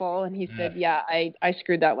painful. And he said, yeah, I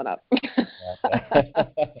screwed that one up.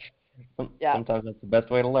 Yeah. Sometimes that's the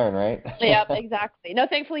best way to learn, right? Yeah, exactly. No,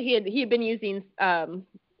 thankfully he had been using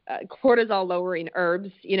cortisol lowering herbs,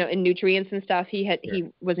 and nutrients and stuff. He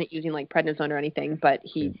wasn't using like prednisone or anything, but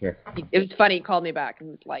it was funny. He called me back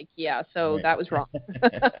and was like, yeah, so that was wrong.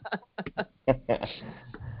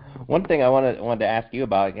 One thing I wanted to ask you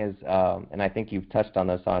about is, and I think you've touched on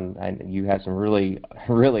this you have some really,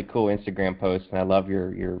 really cool Instagram posts, and I love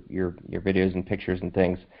your videos and pictures and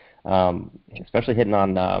things, especially hitting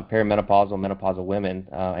on perimenopausal, menopausal women.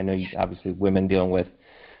 I know obviously women dealing with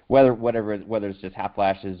whether it's just hot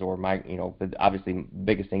flashes or but obviously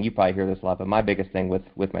biggest thing, you probably hear this a lot, but my biggest thing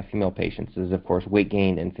with my female patients is, of course, weight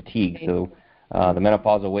gain and fatigue. So the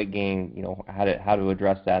menopausal weight gain, how to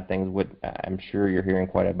address that, things. I'm sure you're hearing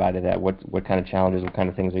quite a bit of that. What kind of challenges, what kind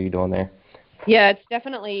of things are you doing there? Yeah, it's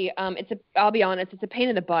definitely I'll be honest, it's a pain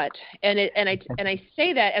in the butt, and I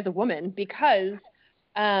say that as a woman because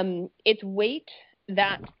it's weight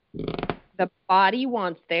that the body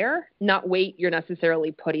wants there, not weight you're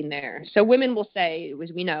necessarily putting there. So women will say,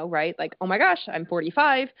 as we know, right, like, oh my gosh, I'm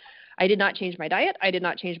 45. I did not change my diet. I did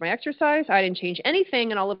not change my exercise. I didn't change anything.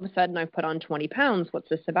 And all of a sudden I've put on 20 pounds. What's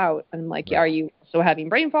this about? And I'm like, right. Are you still having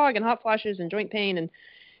brain fog and hot flashes and joint pain? And,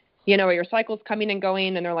 are your cycles coming and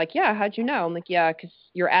going? And they're like, yeah, how'd you know? I'm like, yeah, because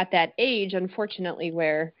you're at that age, unfortunately,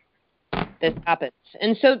 where this happens.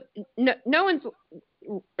 And so no one's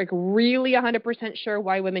like really 100% sure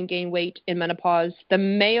why women gain weight in menopause. The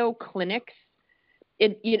Mayo Clinics,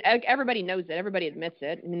 everybody knows it. Everybody admits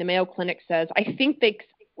it. I mean, the Mayo Clinic says, I think they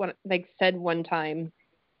said one time,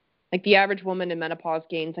 like the average woman in menopause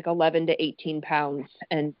gains like 11 to 18 pounds,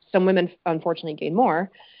 and some women unfortunately gain more.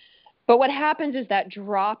 But what happens is that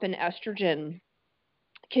drop in estrogen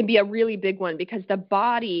can be a really big one because the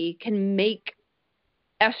body can make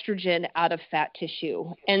estrogen out of fat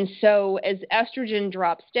tissue. And so as estrogen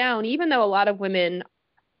drops down, even though a lot of women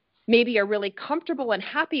maybe are really comfortable and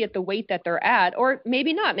happy at the weight that they're at, or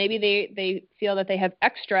maybe not, maybe they feel that they have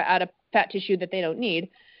extra out of fat tissue that they don't need,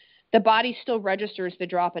 the body still registers the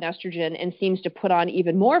drop in estrogen and seems to put on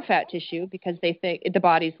even more fat tissue because they think the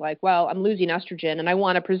body's like, well, I'm losing estrogen and I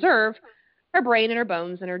want to preserve her brain and her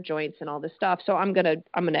bones and her joints and all this stuff. So I'm going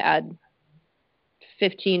to add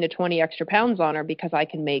 15 to 20 extra pounds on her because I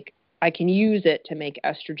can use it to make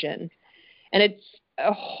estrogen. And it's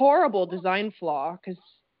a horrible design flaw because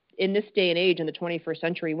in this day and age, in the 21st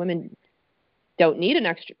century, women, don't need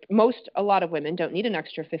a lot of women don't need an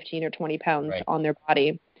extra 15 or 20 pounds on their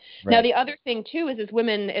body. Right. Now, the other thing too is as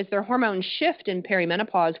women, as their hormones shift in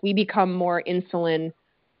perimenopause, we become more insulin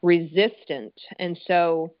resistant. And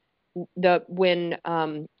so when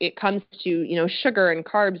it comes to, sugar and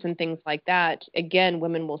carbs and things like that, again,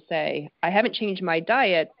 women will say, I haven't changed my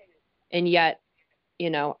diet and yet,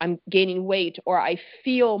 I'm gaining weight, or I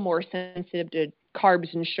feel more sensitive to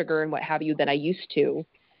carbs and sugar and what have you than I used to.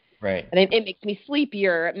 Right. And it makes me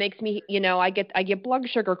sleepier. It makes me, I get blood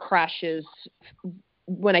sugar crashes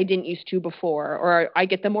when I didn't used to before, or I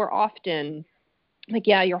get them more often. Like,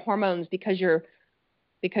 yeah, your hormones, because your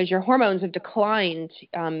hormones have declined,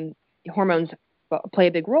 hormones play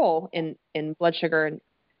a big role in blood sugar and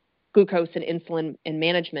glucose and insulin and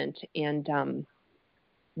management. And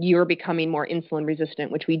you're becoming more insulin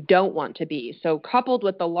resistant, which we don't want to be. So coupled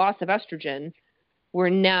with the loss of estrogen, we're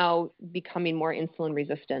now becoming more insulin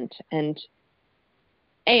resistant, and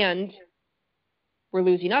we're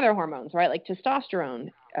losing other hormones, right? Like testosterone,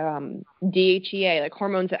 DHEA, like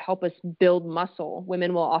hormones that help us build muscle.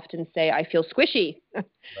 Women will often say, I feel squishy.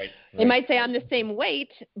 Right. They might say I'm the same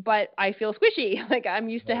weight, but I feel squishy. Like I'm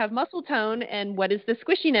used to have muscle tone, and what is the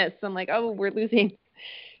squishiness? I'm like, oh,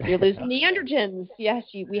 you're losing the androgens. Yes,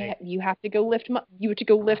 you have to go lift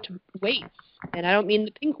weights, and I don't mean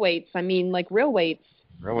the pink weights. I mean like real weights.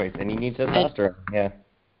 Real weights, and you need testosterone. Yeah.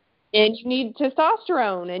 And you need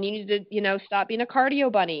testosterone, and you need to, stop being a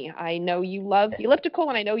cardio bunny. I know you love elliptical,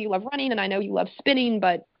 and I know you love running, and I know you love spinning,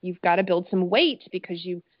 but you've got to build some weight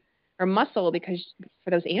or muscle for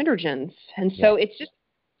those androgens. And so it's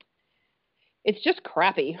just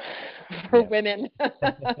crappy for women.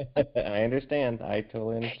 I understand. I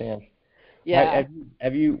totally understand. Yeah.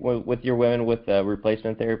 Have you with your women with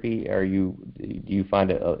replacement therapy? Do you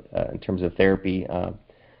find it in terms of therapy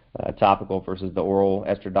topical versus the oral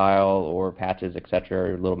estradiol or patches,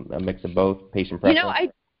 etc., a mix of both? Patient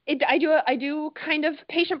preference. I do kind of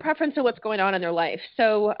patient preference of what's going on in their life.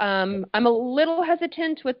 So I'm a little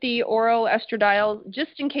hesitant with the oral estradiol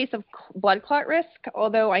just in case of blood clot risk,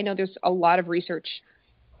 although I know there's a lot of research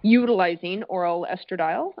utilizing oral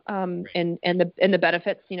estradiol and the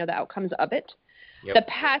benefits, the outcomes of it. Yep. The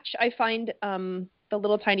patch, I find, the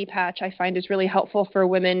little tiny patch, I find is really helpful for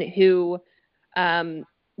women who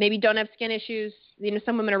maybe don't have skin issues.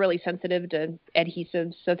 Some women are really sensitive to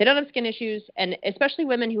adhesives. So if they don't have skin issues, and especially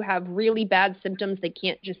women who have really bad symptoms they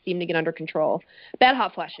can't just seem to get under control, bad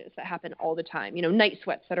hot flashes that happen all the time, night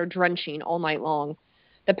sweats that are drenching all night long,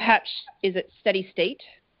 the patch is at steady state.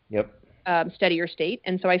 Yep. Steadier state,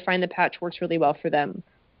 and so I find the patch works really well for them.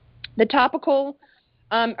 The topical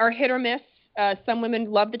are hit or miss. Some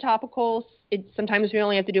women love the topicals. Sometimes we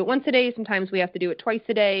only have to do it once a day. Sometimes we have to do it twice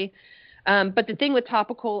a day. But the thing with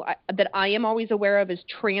topical that I am always aware of is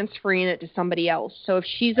transferring it to somebody else. So if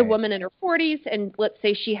she's a woman in her 40s and let's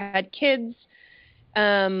say she had kids,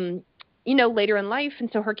 later in life, and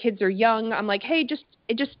so her kids are young, I'm like, hey, do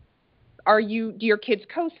your kids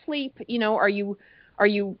co-sleep? Are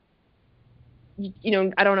you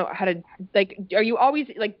I don't know how to, are you always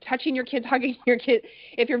touching your kids, hugging your kids?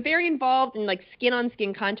 If you're very involved in skin on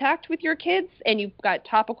skin contact with your kids and you've got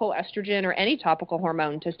topical estrogen or any topical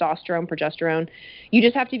hormone, testosterone, progesterone, you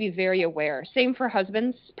just have to be very aware. Same for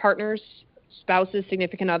husbands, partners, spouses,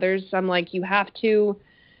 significant others. I'm like, you have to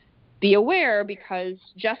be aware because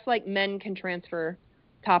just like men can transfer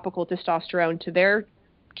topical testosterone to their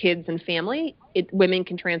kids and family, women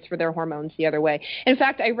can transfer their hormones the other way. In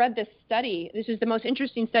fact, I read this study. This is the most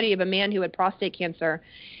interesting study of a man who had prostate cancer,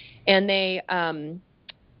 and they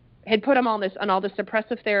had put him on all this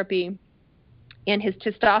suppressive therapy, and his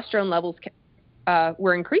testosterone levels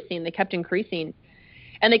were increasing. They kept increasing,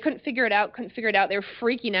 and they couldn't figure it out. They were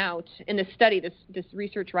freaking out in this study, this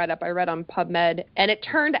research write-up I read on PubMed, and it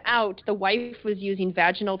turned out the wife was using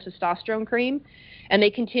vaginal testosterone cream, and they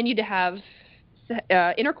continued to have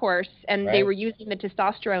intercourse, and they were using the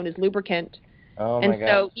testosterone as lubricant. Oh my God.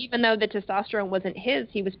 So even though the testosterone wasn't his,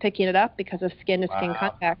 he was picking it up because of skin-to-skin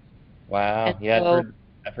contact. Wow. And yeah,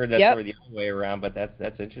 I've heard that sort of the other way around, but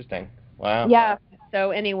that's interesting. Wow. Yeah.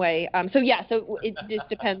 So anyway, so it just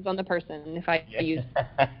depends on the person. If I use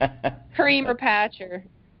cream or patch or,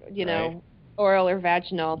 oral or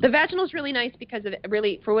vaginal. The vaginal is really nice because of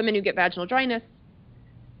for women who get vaginal dryness,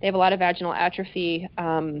 they have a lot of vaginal atrophy.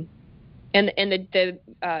 And the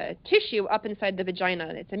tissue up inside the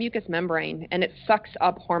vagina, it's a mucous membrane, and it sucks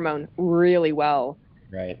up hormone really well.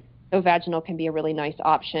 Right. So vaginal can be a really nice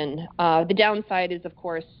option. The downside is, of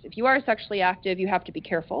course, if you are sexually active, you have to be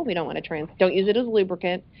careful. We don't want to don't use it as a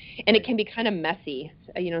lubricant, and it can be kind of messy.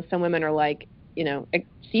 Some women are like, it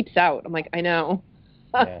seeps out. I'm like, I know.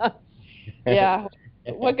 Yeah,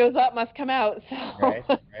 what goes up must come out. So. Right.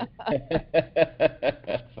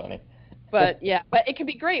 That's funny. But it can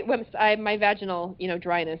be great. When my vaginal,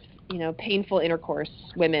 dryness, painful intercourse,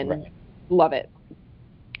 women love it.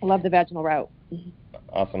 Love the vaginal route.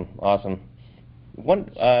 Awesome.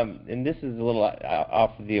 One, and this is a little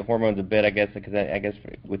off the hormones a bit, I guess, because I guess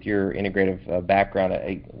with your integrative background,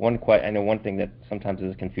 I know one thing that sometimes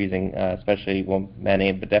is confusing, especially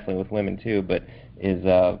men, but definitely with women too, but is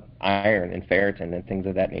iron and ferritin and things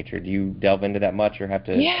of that nature. Do you delve into that much, or have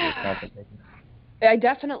to? Yeah. I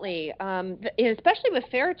definitely, especially with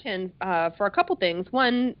ferritin, for a couple things.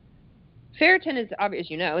 One, ferritin is, as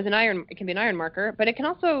you know, it can be an iron marker, but it can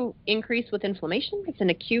also increase with inflammation. It's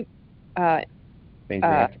an acute phase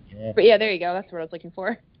reactant. Yeah, there you go. That's what I was looking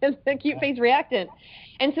for. It's an acute phase reactant.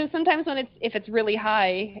 And so sometimes if it's really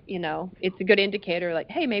high, it's a good indicator, like,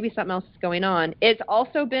 hey, maybe something else is going on. It's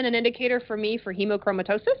also been an indicator for me for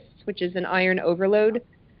hemochromatosis, which is an iron overload.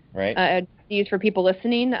 Right. Disease for people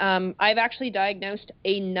listening. I've actually diagnosed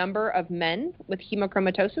a number of men with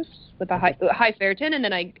hemochromatosis with a high ferritin, and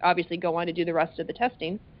then I obviously go on to do the rest of the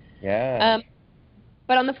testing. Yeah.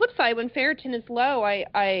 But on the flip side, when ferritin is low,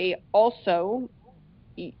 I also,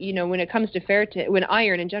 when it comes to ferritin, when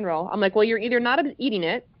iron in general, I'm like, well, you're either not eating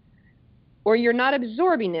it or you're not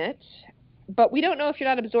absorbing it, but we don't know if you're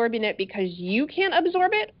not absorbing it because you can't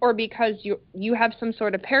absorb it or because you have some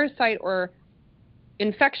sort of parasite or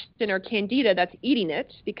infection or candida that's eating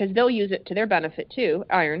it, because they'll use it to their benefit too,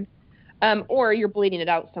 iron, or you're bleeding it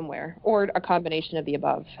out somewhere, or a combination of the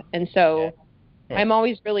above. And so I'm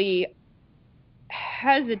always really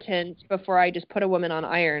hesitant before I just put a woman on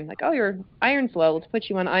iron, like, oh, your iron's low, let's put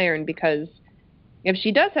you on iron, because if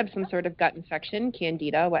she does have some sort of gut infection,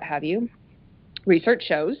 candida, what have you, research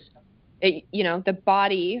shows the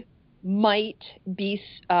body might be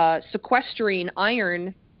sequestering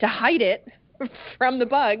iron to hide it from the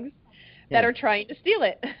bugs that are trying to steal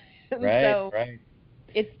it. Right.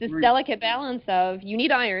 It's this delicate balance of, you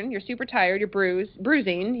need iron, you're super tired, you're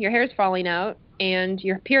bruising, your hair's falling out, and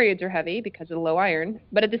your periods are heavy because of the low iron,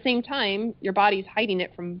 but at the same time, your body's hiding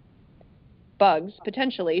it from bugs,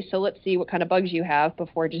 potentially, so let's see what kind of bugs you have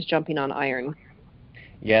before just jumping on iron.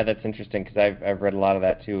 Yeah, that's interesting, because I've read a lot of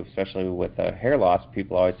that too, especially with hair loss.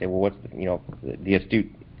 People always say, well, what's the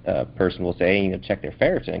astute person will say, check their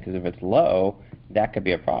ferritin, because if it's low, that could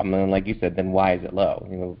be a problem. And like you said, then why is it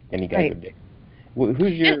low? Any guy would dig.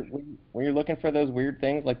 Who's your when you're looking for those weird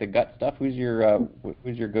things like the gut stuff? Who's your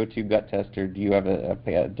go-to gut tester? Do you have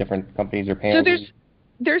a different companies or panels? So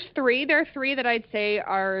there's three. There are three that I'd say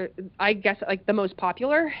are, I guess, like the most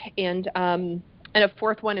popular, and a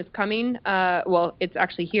fourth one is coming. Well, it's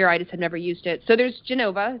actually here. I just had never used it. So there's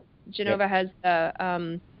Genova. Genova has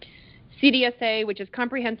the CDSA, which is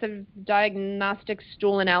Comprehensive Diagnostic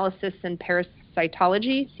Stool Analysis and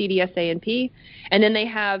Parasitology, CDSA and P, and then they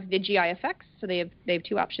have the GI Effects, so they have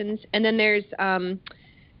two options, and then there's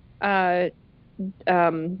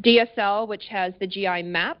DSL, which has the GI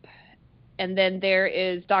Map, and then there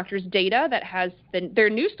is Doctor's Data that has their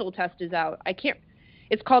new stool test is out.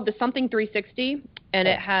 It's called the Something 360, and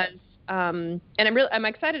it has and I'm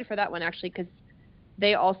excited for that one actually, because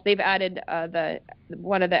they've added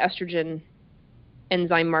one of the estrogen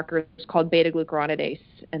enzyme markers called beta-glucuronidase.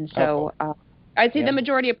 And so I'd say the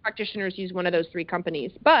majority of practitioners use one of those three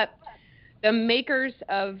companies. But the makers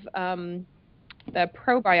of the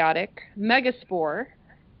probiotic Megaspore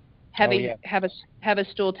have a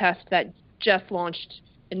stool test that just launched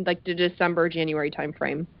in like the December-January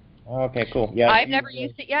timeframe. Oh, okay, cool. Yeah, I've never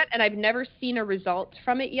used it yet, and I've never seen a result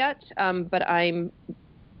from it yet, but I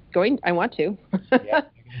want to.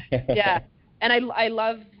 Yeah. And I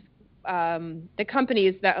love the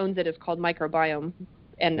company that owns it is called Microbiome,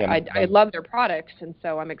 and I love their products, and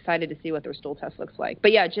so I'm excited to see what their stool test looks like.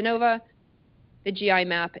 But yeah, Genova, the GI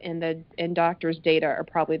Map, and Doctor's Data are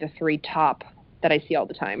probably the three top that I see all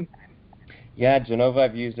the time. Yeah, Genova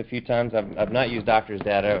I've used a few times. I've not used Doctor's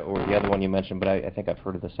Data or the other one you mentioned, but I think I've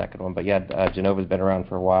heard of the second one. But yeah, Genova's been around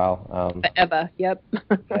for a while. Forever, yep.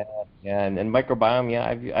 Yeah, and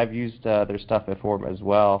Microbiome, I've used their stuff before as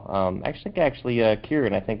well. I think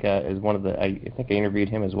Kieran, I think is one of the. I think I interviewed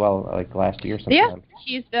him as well, like last year sometime.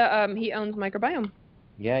 Yeah, he owns Microbiome.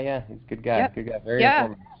 Yeah, he's a good guy. Yep. Good guy, very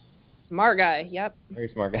informative. Smart guy. Yep. Very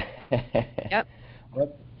smart guy. Yep.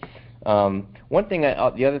 One thing,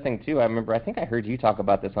 the other thing too, I think I heard you talk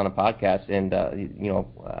about this on a podcast, and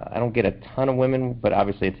I don't get a ton of women, but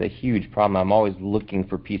obviously it's a huge problem. I'm always looking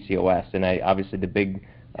for PCOS, and obviously the big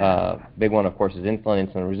one, of course, is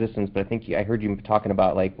insulin resistance. But I think I heard you talking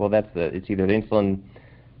about it's either the insulin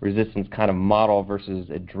resistance kind of model versus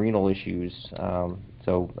adrenal issues.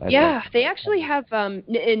 Yeah, they actually have,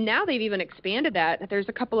 and now they've even expanded that. There's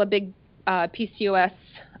a couple of big PCOS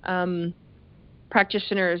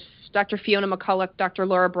practitioners, Dr. Fiona McCulloch, Dr.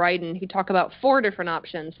 Laura Bryden, who talk about 4 different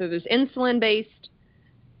options. So there's insulin-based,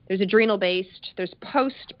 there's adrenal-based, there's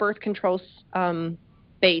post-birth control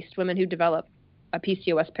based, women who develop a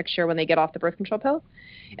PCOS picture when they get off the birth control pill.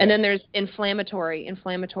 And then there's inflammatory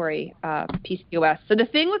PCOS. So the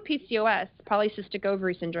thing with PCOS, polycystic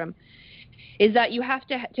ovary syndrome, is that you have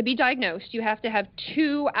to be diagnosed, you have to have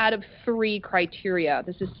 2 out of 3 criteria.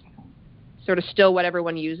 This is sort of still what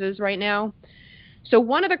everyone uses right now. So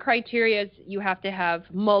one of the criteria is you have to have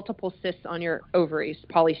multiple cysts on your ovaries,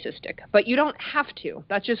 polycystic, but you don't have to.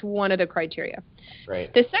 That's just one of the criteria.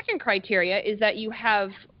 Right. The second criteria is that you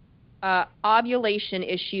have ovulation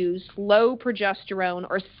issues, low progesterone,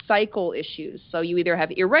 or cycle issues. So you either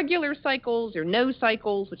have irregular cycles or no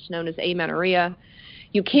cycles, which is known as amenorrhea.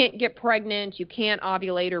 You can't get pregnant, you can't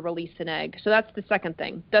ovulate or release an egg. So that's the second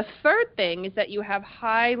thing. The third thing is that you have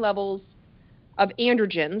high levels of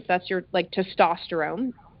androgens, that's your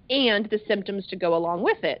testosterone, and the symptoms to go along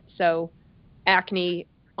with it. So acne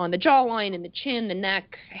on the jawline and the chin, the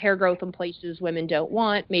neck, hair growth in places women don't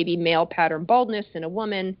want, maybe male pattern baldness in a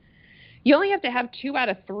woman. You only have to have 2 out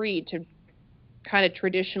of 3 to kind of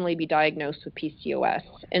traditionally be diagnosed with PCOS.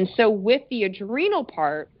 And so with the adrenal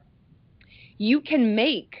part, you can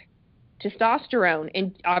make testosterone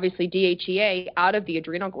and obviously DHEA out of the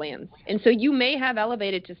adrenal glands. And so you may have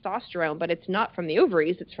elevated testosterone, but it's not from the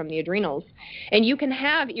ovaries, it's from the adrenals. And you can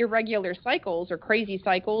have irregular cycles or crazy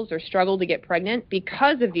cycles or struggle to get pregnant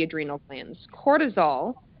because of the adrenal glands.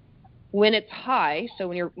 Cortisol, when it's high, so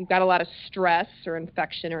when you've got a lot of stress or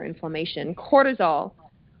infection or inflammation, cortisol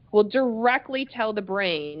will directly tell the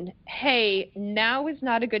brain, hey, now is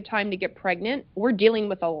not a good time to get pregnant. We're dealing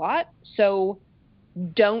with a lot, so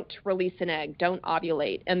don't release an egg, don't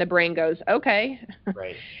ovulate. And the brain goes, okay.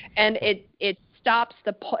 Right. And it stops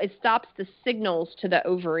the signals to the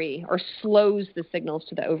ovary, or slows the signals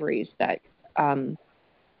to the ovaries that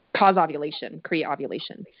cause ovulation, create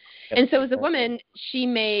ovulation. Yep. And so as a woman, she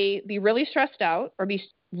may be really stressed out or be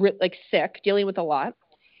sick, dealing with a lot.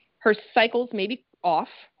 Her cycles may be off,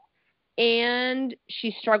 and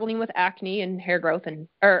she's struggling with acne and hair growth on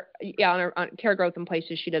hair growth in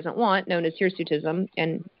places she doesn't want, known as hirsutism,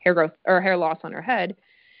 and hair growth or hair loss on her head.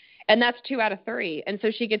 And that's 2 out of 3. And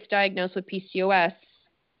so she gets diagnosed with PCOS,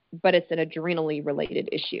 but it's an adrenally related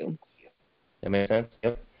issue. That makes sense.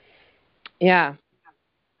 Yep. Yeah.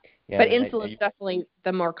 But insulin is definitely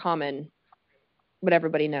the more common, what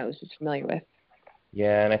everybody knows, is familiar with.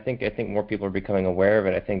 Yeah, and I think more people are becoming aware of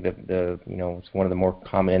it. I think that it's one of the more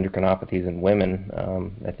common endocrinopathies in women.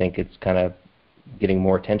 I think it's kind of getting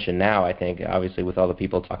more attention now. I think obviously with all the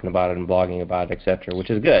people talking about it and blogging about it, et cetera, which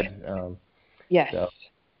is good. Yes. So.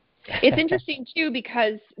 It's interesting too,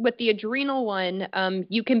 because with the adrenal one,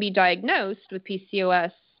 you can be diagnosed with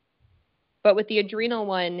PCOS, but with the adrenal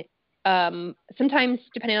one, sometimes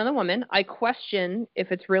depending on the woman, I question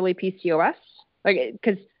if it's really PCOS,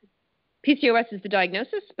 because PCOS is the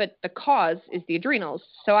diagnosis, but the cause is the adrenals.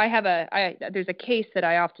 So there's a case that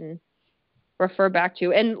I often refer back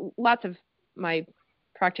to, and lots of my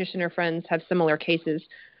practitioner friends have similar cases,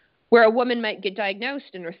 where a woman might get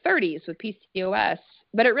diagnosed in her 30s with PCOS,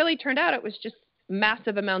 but it really turned out it was just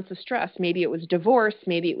massive amounts of stress. Maybe it was divorce,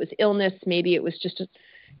 maybe it was illness, maybe it was just,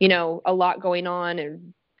 a lot going on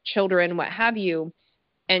and children, what have you.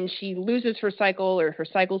 And she loses her cycle, or her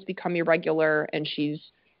cycles become irregular, and she's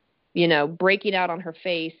breaking out on her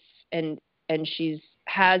face, and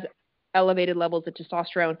has elevated levels of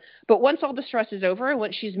testosterone. But once all the stress is over, and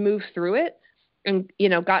once she's moved through it and,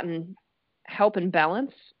 gotten help and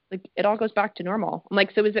balance, it all goes back to normal. I'm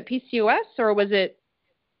like, so is it PCOS, or was it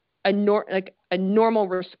a normal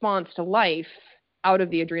response to life out of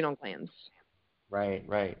the adrenal glands? Right.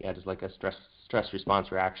 Yeah, just like a stress response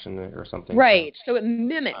reaction or something. Right. So it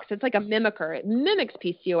mimics. It's like a mimicker. It mimics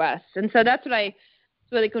PCOS. And so that's what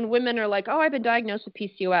so when women are like, oh, I've been diagnosed with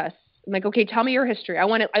PCOS, I'm like, okay, tell me your history.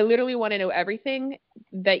 I literally want to know everything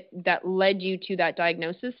that led you to that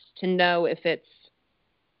diagnosis, to know if it's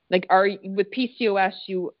with PCOS,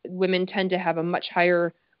 women tend to have a much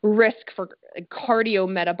higher risk for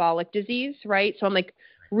cardiometabolic disease, right? So I'm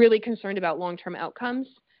really concerned about long-term outcomes.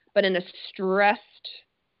 But in a stressed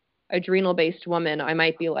adrenal-based woman, I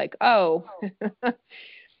might be like, oh,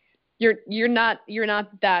 you're not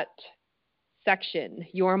that section.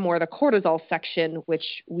 You're more the cortisol section, which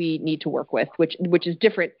we need to work with, which is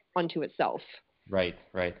different unto itself. Right,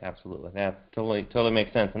 absolutely. Yeah, totally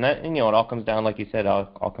makes sense. And that, it all comes down, like you said,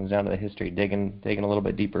 all comes down to the history, digging a little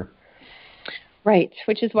bit deeper. Right,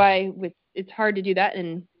 which is why with it's hard to do that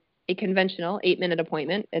in a conventional 8-minute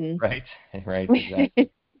appointment, and Right,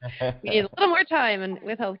 exactly. we need a little more time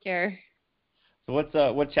with healthcare. So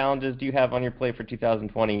what challenges do you have on your plate for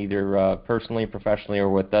 2020, either personally, professionally, or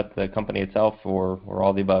with the company itself, or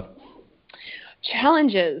all the above?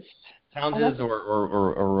 Challenges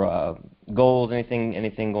or goals,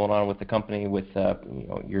 anything going on with the company, with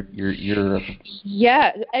your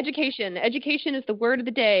Yeah, education. Education is the word of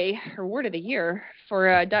the day, or word of the year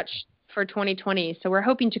for Dutch for 2020. So we're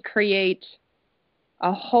hoping to create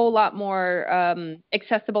a whole lot more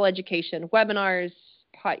accessible education, webinars.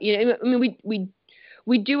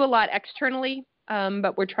 We do a lot externally,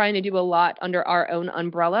 but we're trying to do a lot under our own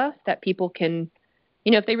umbrella that people can,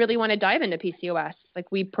 if they really want to dive into PCOS,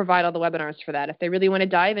 like we provide all the webinars for that. If they really want to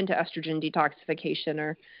dive into estrogen detoxification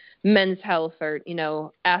or men's health or,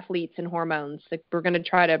 athletes and hormones, like we're going to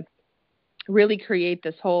try to really create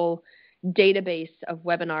this whole database of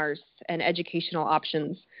webinars and educational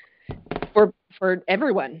options for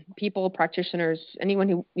everyone, people, practitioners, anyone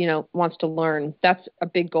who, wants to learn. That's a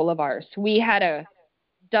big goal of ours. We had a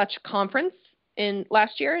Dutch conference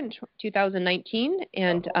last year in 2019,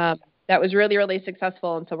 and that was really, really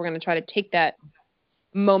successful. And so we're going to try to take that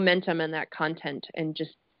momentum and that content and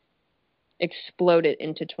just explode it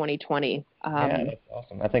into 2020. Yeah, that's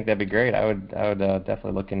awesome. I think that'd be great. I would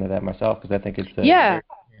definitely look into that myself, because I think it's very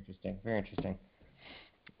interesting. Very interesting.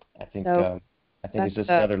 I think it's just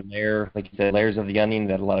another layer, like you said, layers of the onion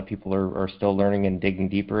that a lot of people are still learning and digging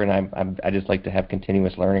deeper. And I just like to have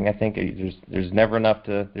continuous learning. I think there's never enough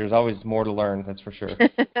there's always more to learn. That's for sure.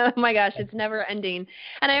 Oh my gosh, it's never ending.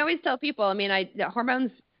 And I always tell people,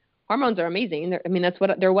 hormones are amazing.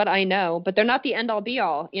 They're what I know, but they're not the end all be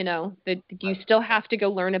all. That you still have to go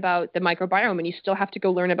learn about the microbiome, and you still have to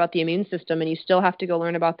go learn about the immune system, and you still have to go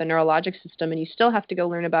learn about the neurologic system, and you still have to go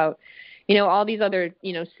learn about, all these other,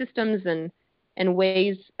 systems and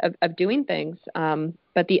ways of doing things.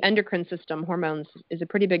 But the endocrine system, hormones, is a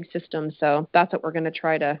pretty big system. So that's what we're going to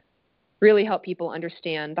try to really help people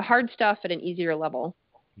understand, the hard stuff at an easier level.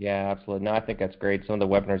 Yeah, absolutely. No, I think that's great. Some of the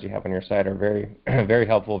webinars you have on your site are very, very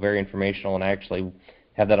helpful, very informational, and I actually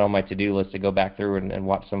have that on my to-do list to go back through and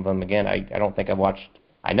watch some of them again. I don't think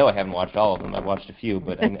I know I haven't watched all of them. I've watched a few,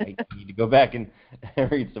 but I need to go back and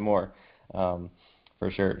read some more, for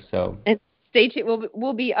sure. So. And stay tuned. We're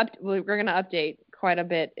going to update quite a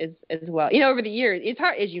bit as well. Over the years, it's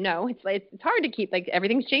hard, as you know, it's hard to keep, like,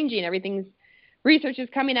 everything's changing. Research is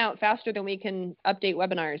coming out faster than we can update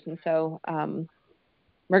webinars. And so,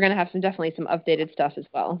 we're going to have definitely some updated stuff as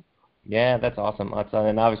well. Yeah, that's awesome.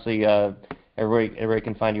 And obviously, everybody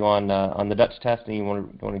can find you on the Dutch Test, and you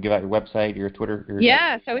want to give out your website, your Twitter.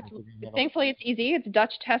 So thankfully it's easy. It's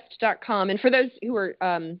DutchTest.com. And for those who are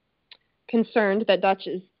concerned that Dutch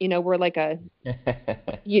is, we're like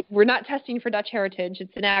we're not testing for Dutch heritage.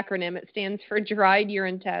 It's an acronym. It stands for Dried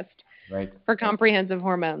Urine Test. Right. For comprehensive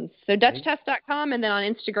hormones. So DutchTest.com, and then on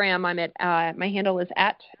Instagram, I'm at my handle is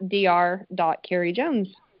 @dr.carriejones.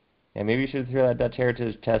 Yeah, maybe you should throw that Dutch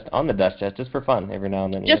Heritage Test on the Dutch Test just for fun every now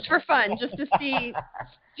and then. Just for fun, just to see,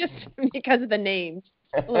 just because of the name,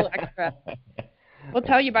 a little extra. We'll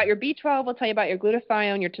tell you about your B12. We'll tell you about your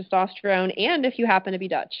glutathione, your testosterone, and if you happen to be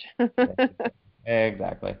Dutch.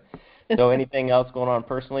 Exactly. So anything else going on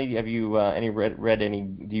personally? Have you read any?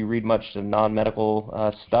 Do you read much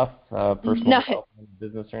non-medical stuff, personal health,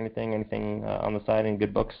 business, or anything on the side? Any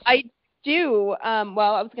good books? I do.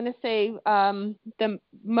 Well, I was going to say the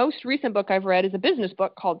most recent book I've read is a business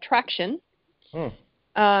book called Traction.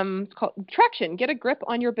 It's called Traction: Get a Grip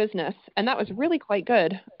on Your Business, and that was really quite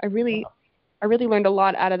good. I really learned a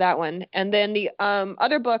lot out of that one. And then the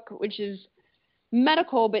other book, which is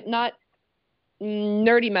medical but not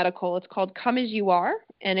nerdy medical, it's called Come As You Are,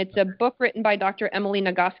 and it's a book written by Dr. Emily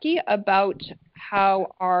Nagoski about how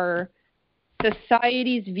our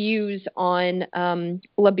society's views on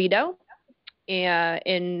libido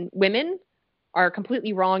in women are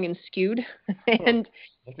completely wrong and skewed, and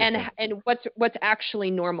what's actually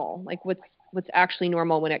normal, like what's actually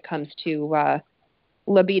normal when it comes to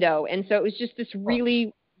libido. And so it was just this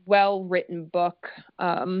really well written book,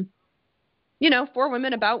 for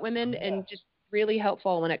women, about women, and just really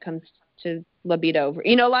helpful when it comes to libido.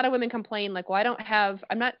 A lot of women complain, like, well,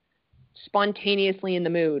 I'm not spontaneously in the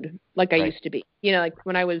mood like I used to be. Like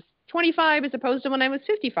when I was 25 as opposed to when I was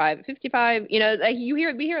 55. 55, we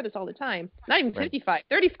hear this all the time. Not even 55,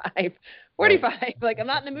 35, 45. Like, I'm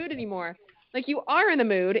not in the mood anymore. Like, you are in the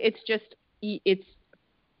mood. It's just,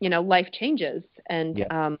 life changes, and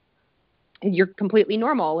you're completely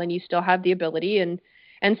normal, and you still have the ability.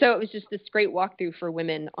 And so it was just this great walkthrough for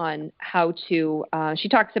women on how to, she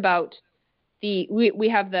talks about we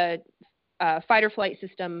have the fight or flight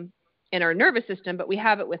system in our nervous system, but we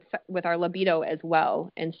have it with our libido as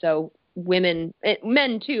well. And so women,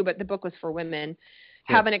 men too, but the book was for women,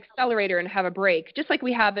 have an accelerator and have a brake. Just like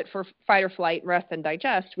we have it for fight or flight, rest and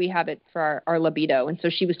digest, we have it for our libido. And so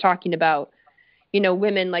she was talking about,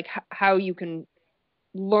 women, like how you can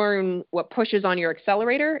learn what pushes on your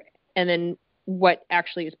accelerator and then what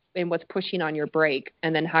actually is and what's pushing on your brake,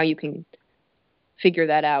 and then how you can figure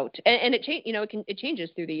that out. And it changes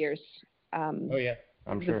through the years. Oh yeah,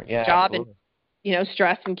 I'm sure. Yeah, job absolutely. and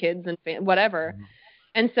stress and kids and whatever. Mm-hmm.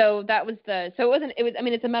 And so that was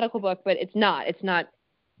it's a medical book, but it's not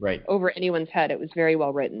right over anyone's head. It was very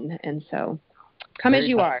well written, and so come very as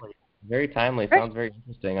you timely. are. Very timely. Right. Sounds very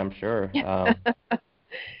interesting, I'm sure.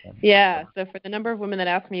 Yeah. So for the number of women that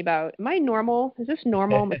ask me about, am I normal? Is this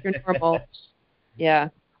normal? If you're normal, yeah.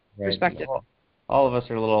 Right. Perspective. Well, all of us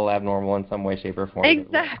are a little abnormal in some way, shape, or form.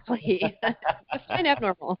 Exactly. Just fine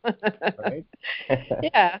abnormal. Right?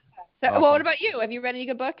 Yeah. So, awesome. Well, what about you? Have you read any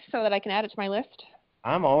good books so that I can add it to my list?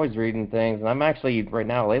 I'm always reading things, and I'm actually right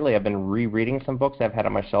now lately I've been rereading some books I've had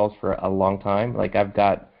on my shelves for a long time. Like I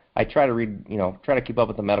try to read, try to keep up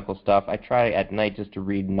with the medical stuff. I try at night just to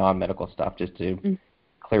read non-medical stuff just to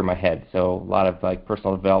clear my head. So a lot of like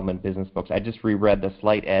personal development, business books. I just reread The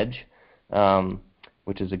Slight Edge,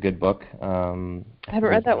 which is a good book. I haven't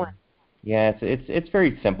read that one. Yeah, it's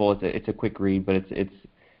very simple. It's a quick read, but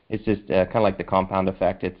it's just kind of like The Compound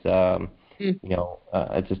Effect. It's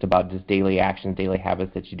it's just about just daily actions, daily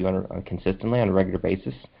habits that you do consistently on a regular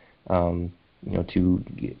basis, to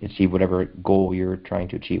achieve whatever goal you're trying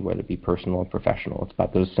to achieve, whether it be personal or professional. It's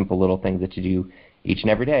about those simple little things that you do each and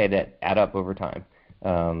every day that add up over time.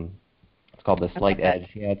 It's called The Slight Edge.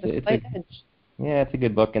 Yeah, it's a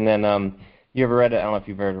good book. And then you ever read it? I don't know if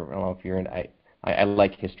you've read. I don't know if you're in. I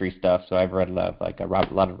like history stuff, so I've read a lot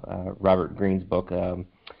of Robert Greene's book.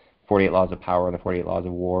 48 Laws of Power and the 48 Laws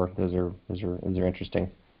of War. Those are interesting.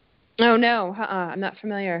 Oh no, I'm not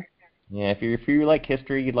familiar. Yeah, if you like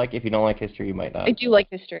history, you'd like it. If you don't like history, you might not. I do like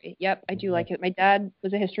history. Yep, I do like it. My dad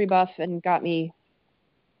was a history buff and got me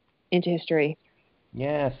into history.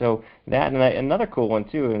 Yeah, so that and another cool one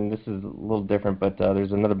too, and this is a little different, but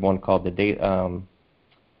there's another one called I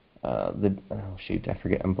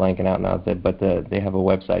forget, I'm blanking out now. But they have a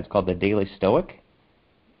website. It's called The Daily Stoic.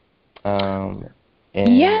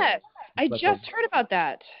 Yes, I just heard about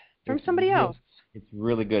that from somebody else. It's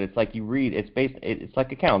really good. It's like you read. It's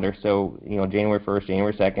like a calendar. So January 1st,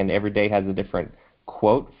 January 2nd. Every day has a different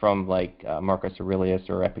quote from like Marcus Aurelius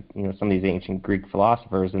or some of these ancient Greek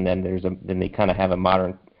philosophers, and then then they kind of have a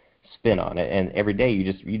modern spin on it. And every day you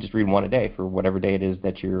just read one a day for whatever day it is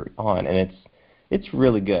that you're on, and it's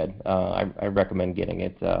really good. I recommend getting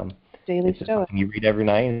it. Daily Stoic. You read every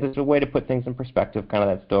night. And it's a way to put things in perspective. Kind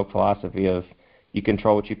of that Stoic philosophy of you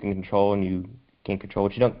control what you can control, and you can't control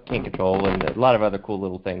what you can't control, and a lot of other cool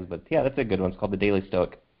little things. But yeah, that's a good one. It's called The Daily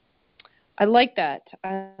Stoic. I like that.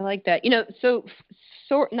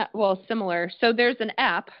 Similar. So there's an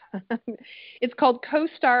app. It's called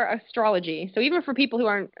CoStar Astrology. So even for people who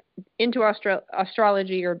aren't into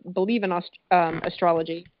astrology or believe in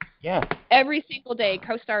astrology, yeah. Every single day,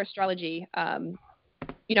 CoStar Astrology. I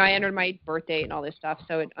entered my birth date and all this stuff,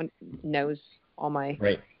 so it knows all my.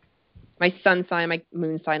 Right. My sun sign, my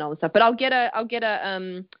moon sign, all this stuff. But I'll get a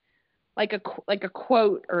like a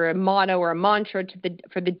quote or a motto or a mantra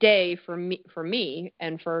for the day for me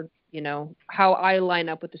and for how I line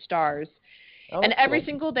up with the stars. Oh, and every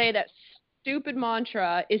single day that stupid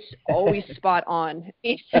mantra is always spot on.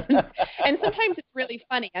 And sometimes it's really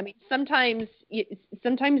funny. I mean, sometimes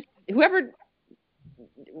whoever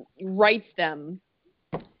writes them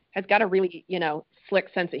has got a really slick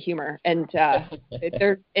sense of humor, and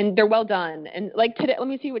they're well done. And like today, let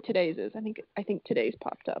me see what today's is. I think today's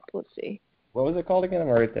popped up. Let's see. What was it called again? I'm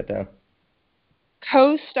gonna write that down.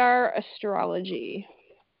 CoStar Astrology.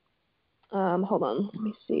 Hold on. Let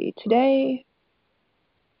me see. Today.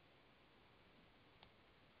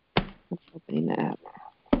 I'm opening the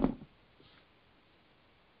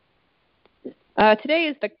app. Today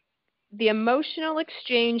is the emotional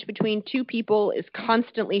exchange between two people is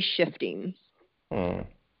constantly shifting.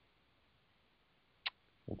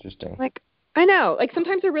 Interesting. Like, I know. Like,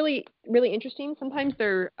 sometimes they're really, really interesting. Sometimes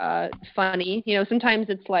they're funny. Sometimes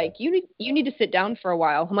it's like, you need to sit down for a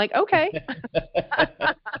while. I'm like, okay.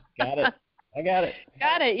 Got it. I got it.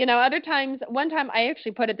 Got it. Other times, one time I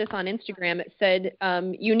actually put this on Instagram. It said,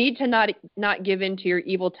 you need to not give in to your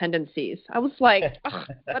evil tendencies. I was like,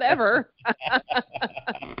 whatever.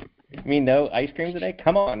 You mean no ice cream today?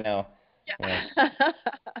 Come on now. Yeah.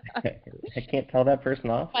 I can't tell that person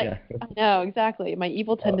off. I know, exactly. My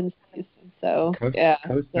evil tendencies. So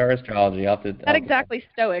Co-star astrology. Not exactly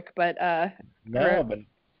stoic, but no, but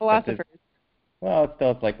philosophers. Well,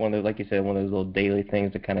 it's like one of those, like you said, one of those little daily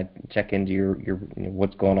things to kind of check into your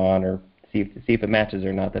what's going on, or see if it matches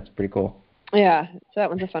or not. That's pretty cool. Yeah, so that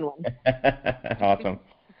one's a fun one. Awesome.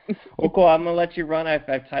 Well, cool. I'm gonna let you run.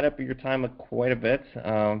 I've tied up your time quite a bit.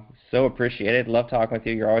 So appreciate it. Love talking with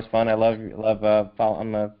you. You're always fun. I love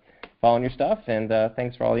following your stuff, and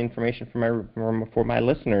thanks for all the information for my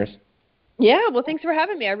listeners. Yeah, well, thanks for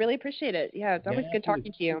having me. I really appreciate it. Yeah, it's always good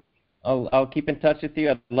talking to you. I'll keep in touch with you.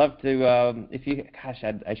 I'd love to. If you, gosh,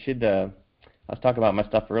 I should. I was talking about my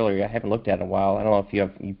stuff earlier. I haven't looked at it in a while. I don't know if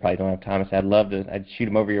you probably don't have time. So I'd shoot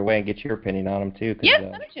them over your way and get your opinion on them too. Yeah,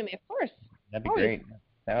 send it to me, of course. That'd be great.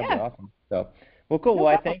 That would be awesome. So, well, cool. Well,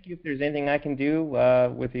 I thank you. If there's anything I can do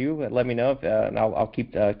with you, let me know. And I'll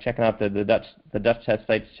keep checking out the Dutch test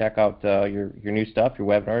site to check out your new stuff, your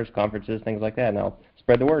webinars, conferences, things like that, and I'll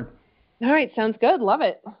spread the word. All right, sounds good. Love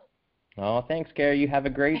it. Oh, thanks, Carrie. You have a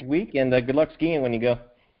great week, and good luck skiing when you go.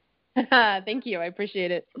 Thank you. I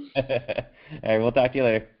appreciate it. All right, we'll talk to you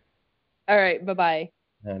later. All right, bye-bye.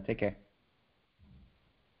 Take care.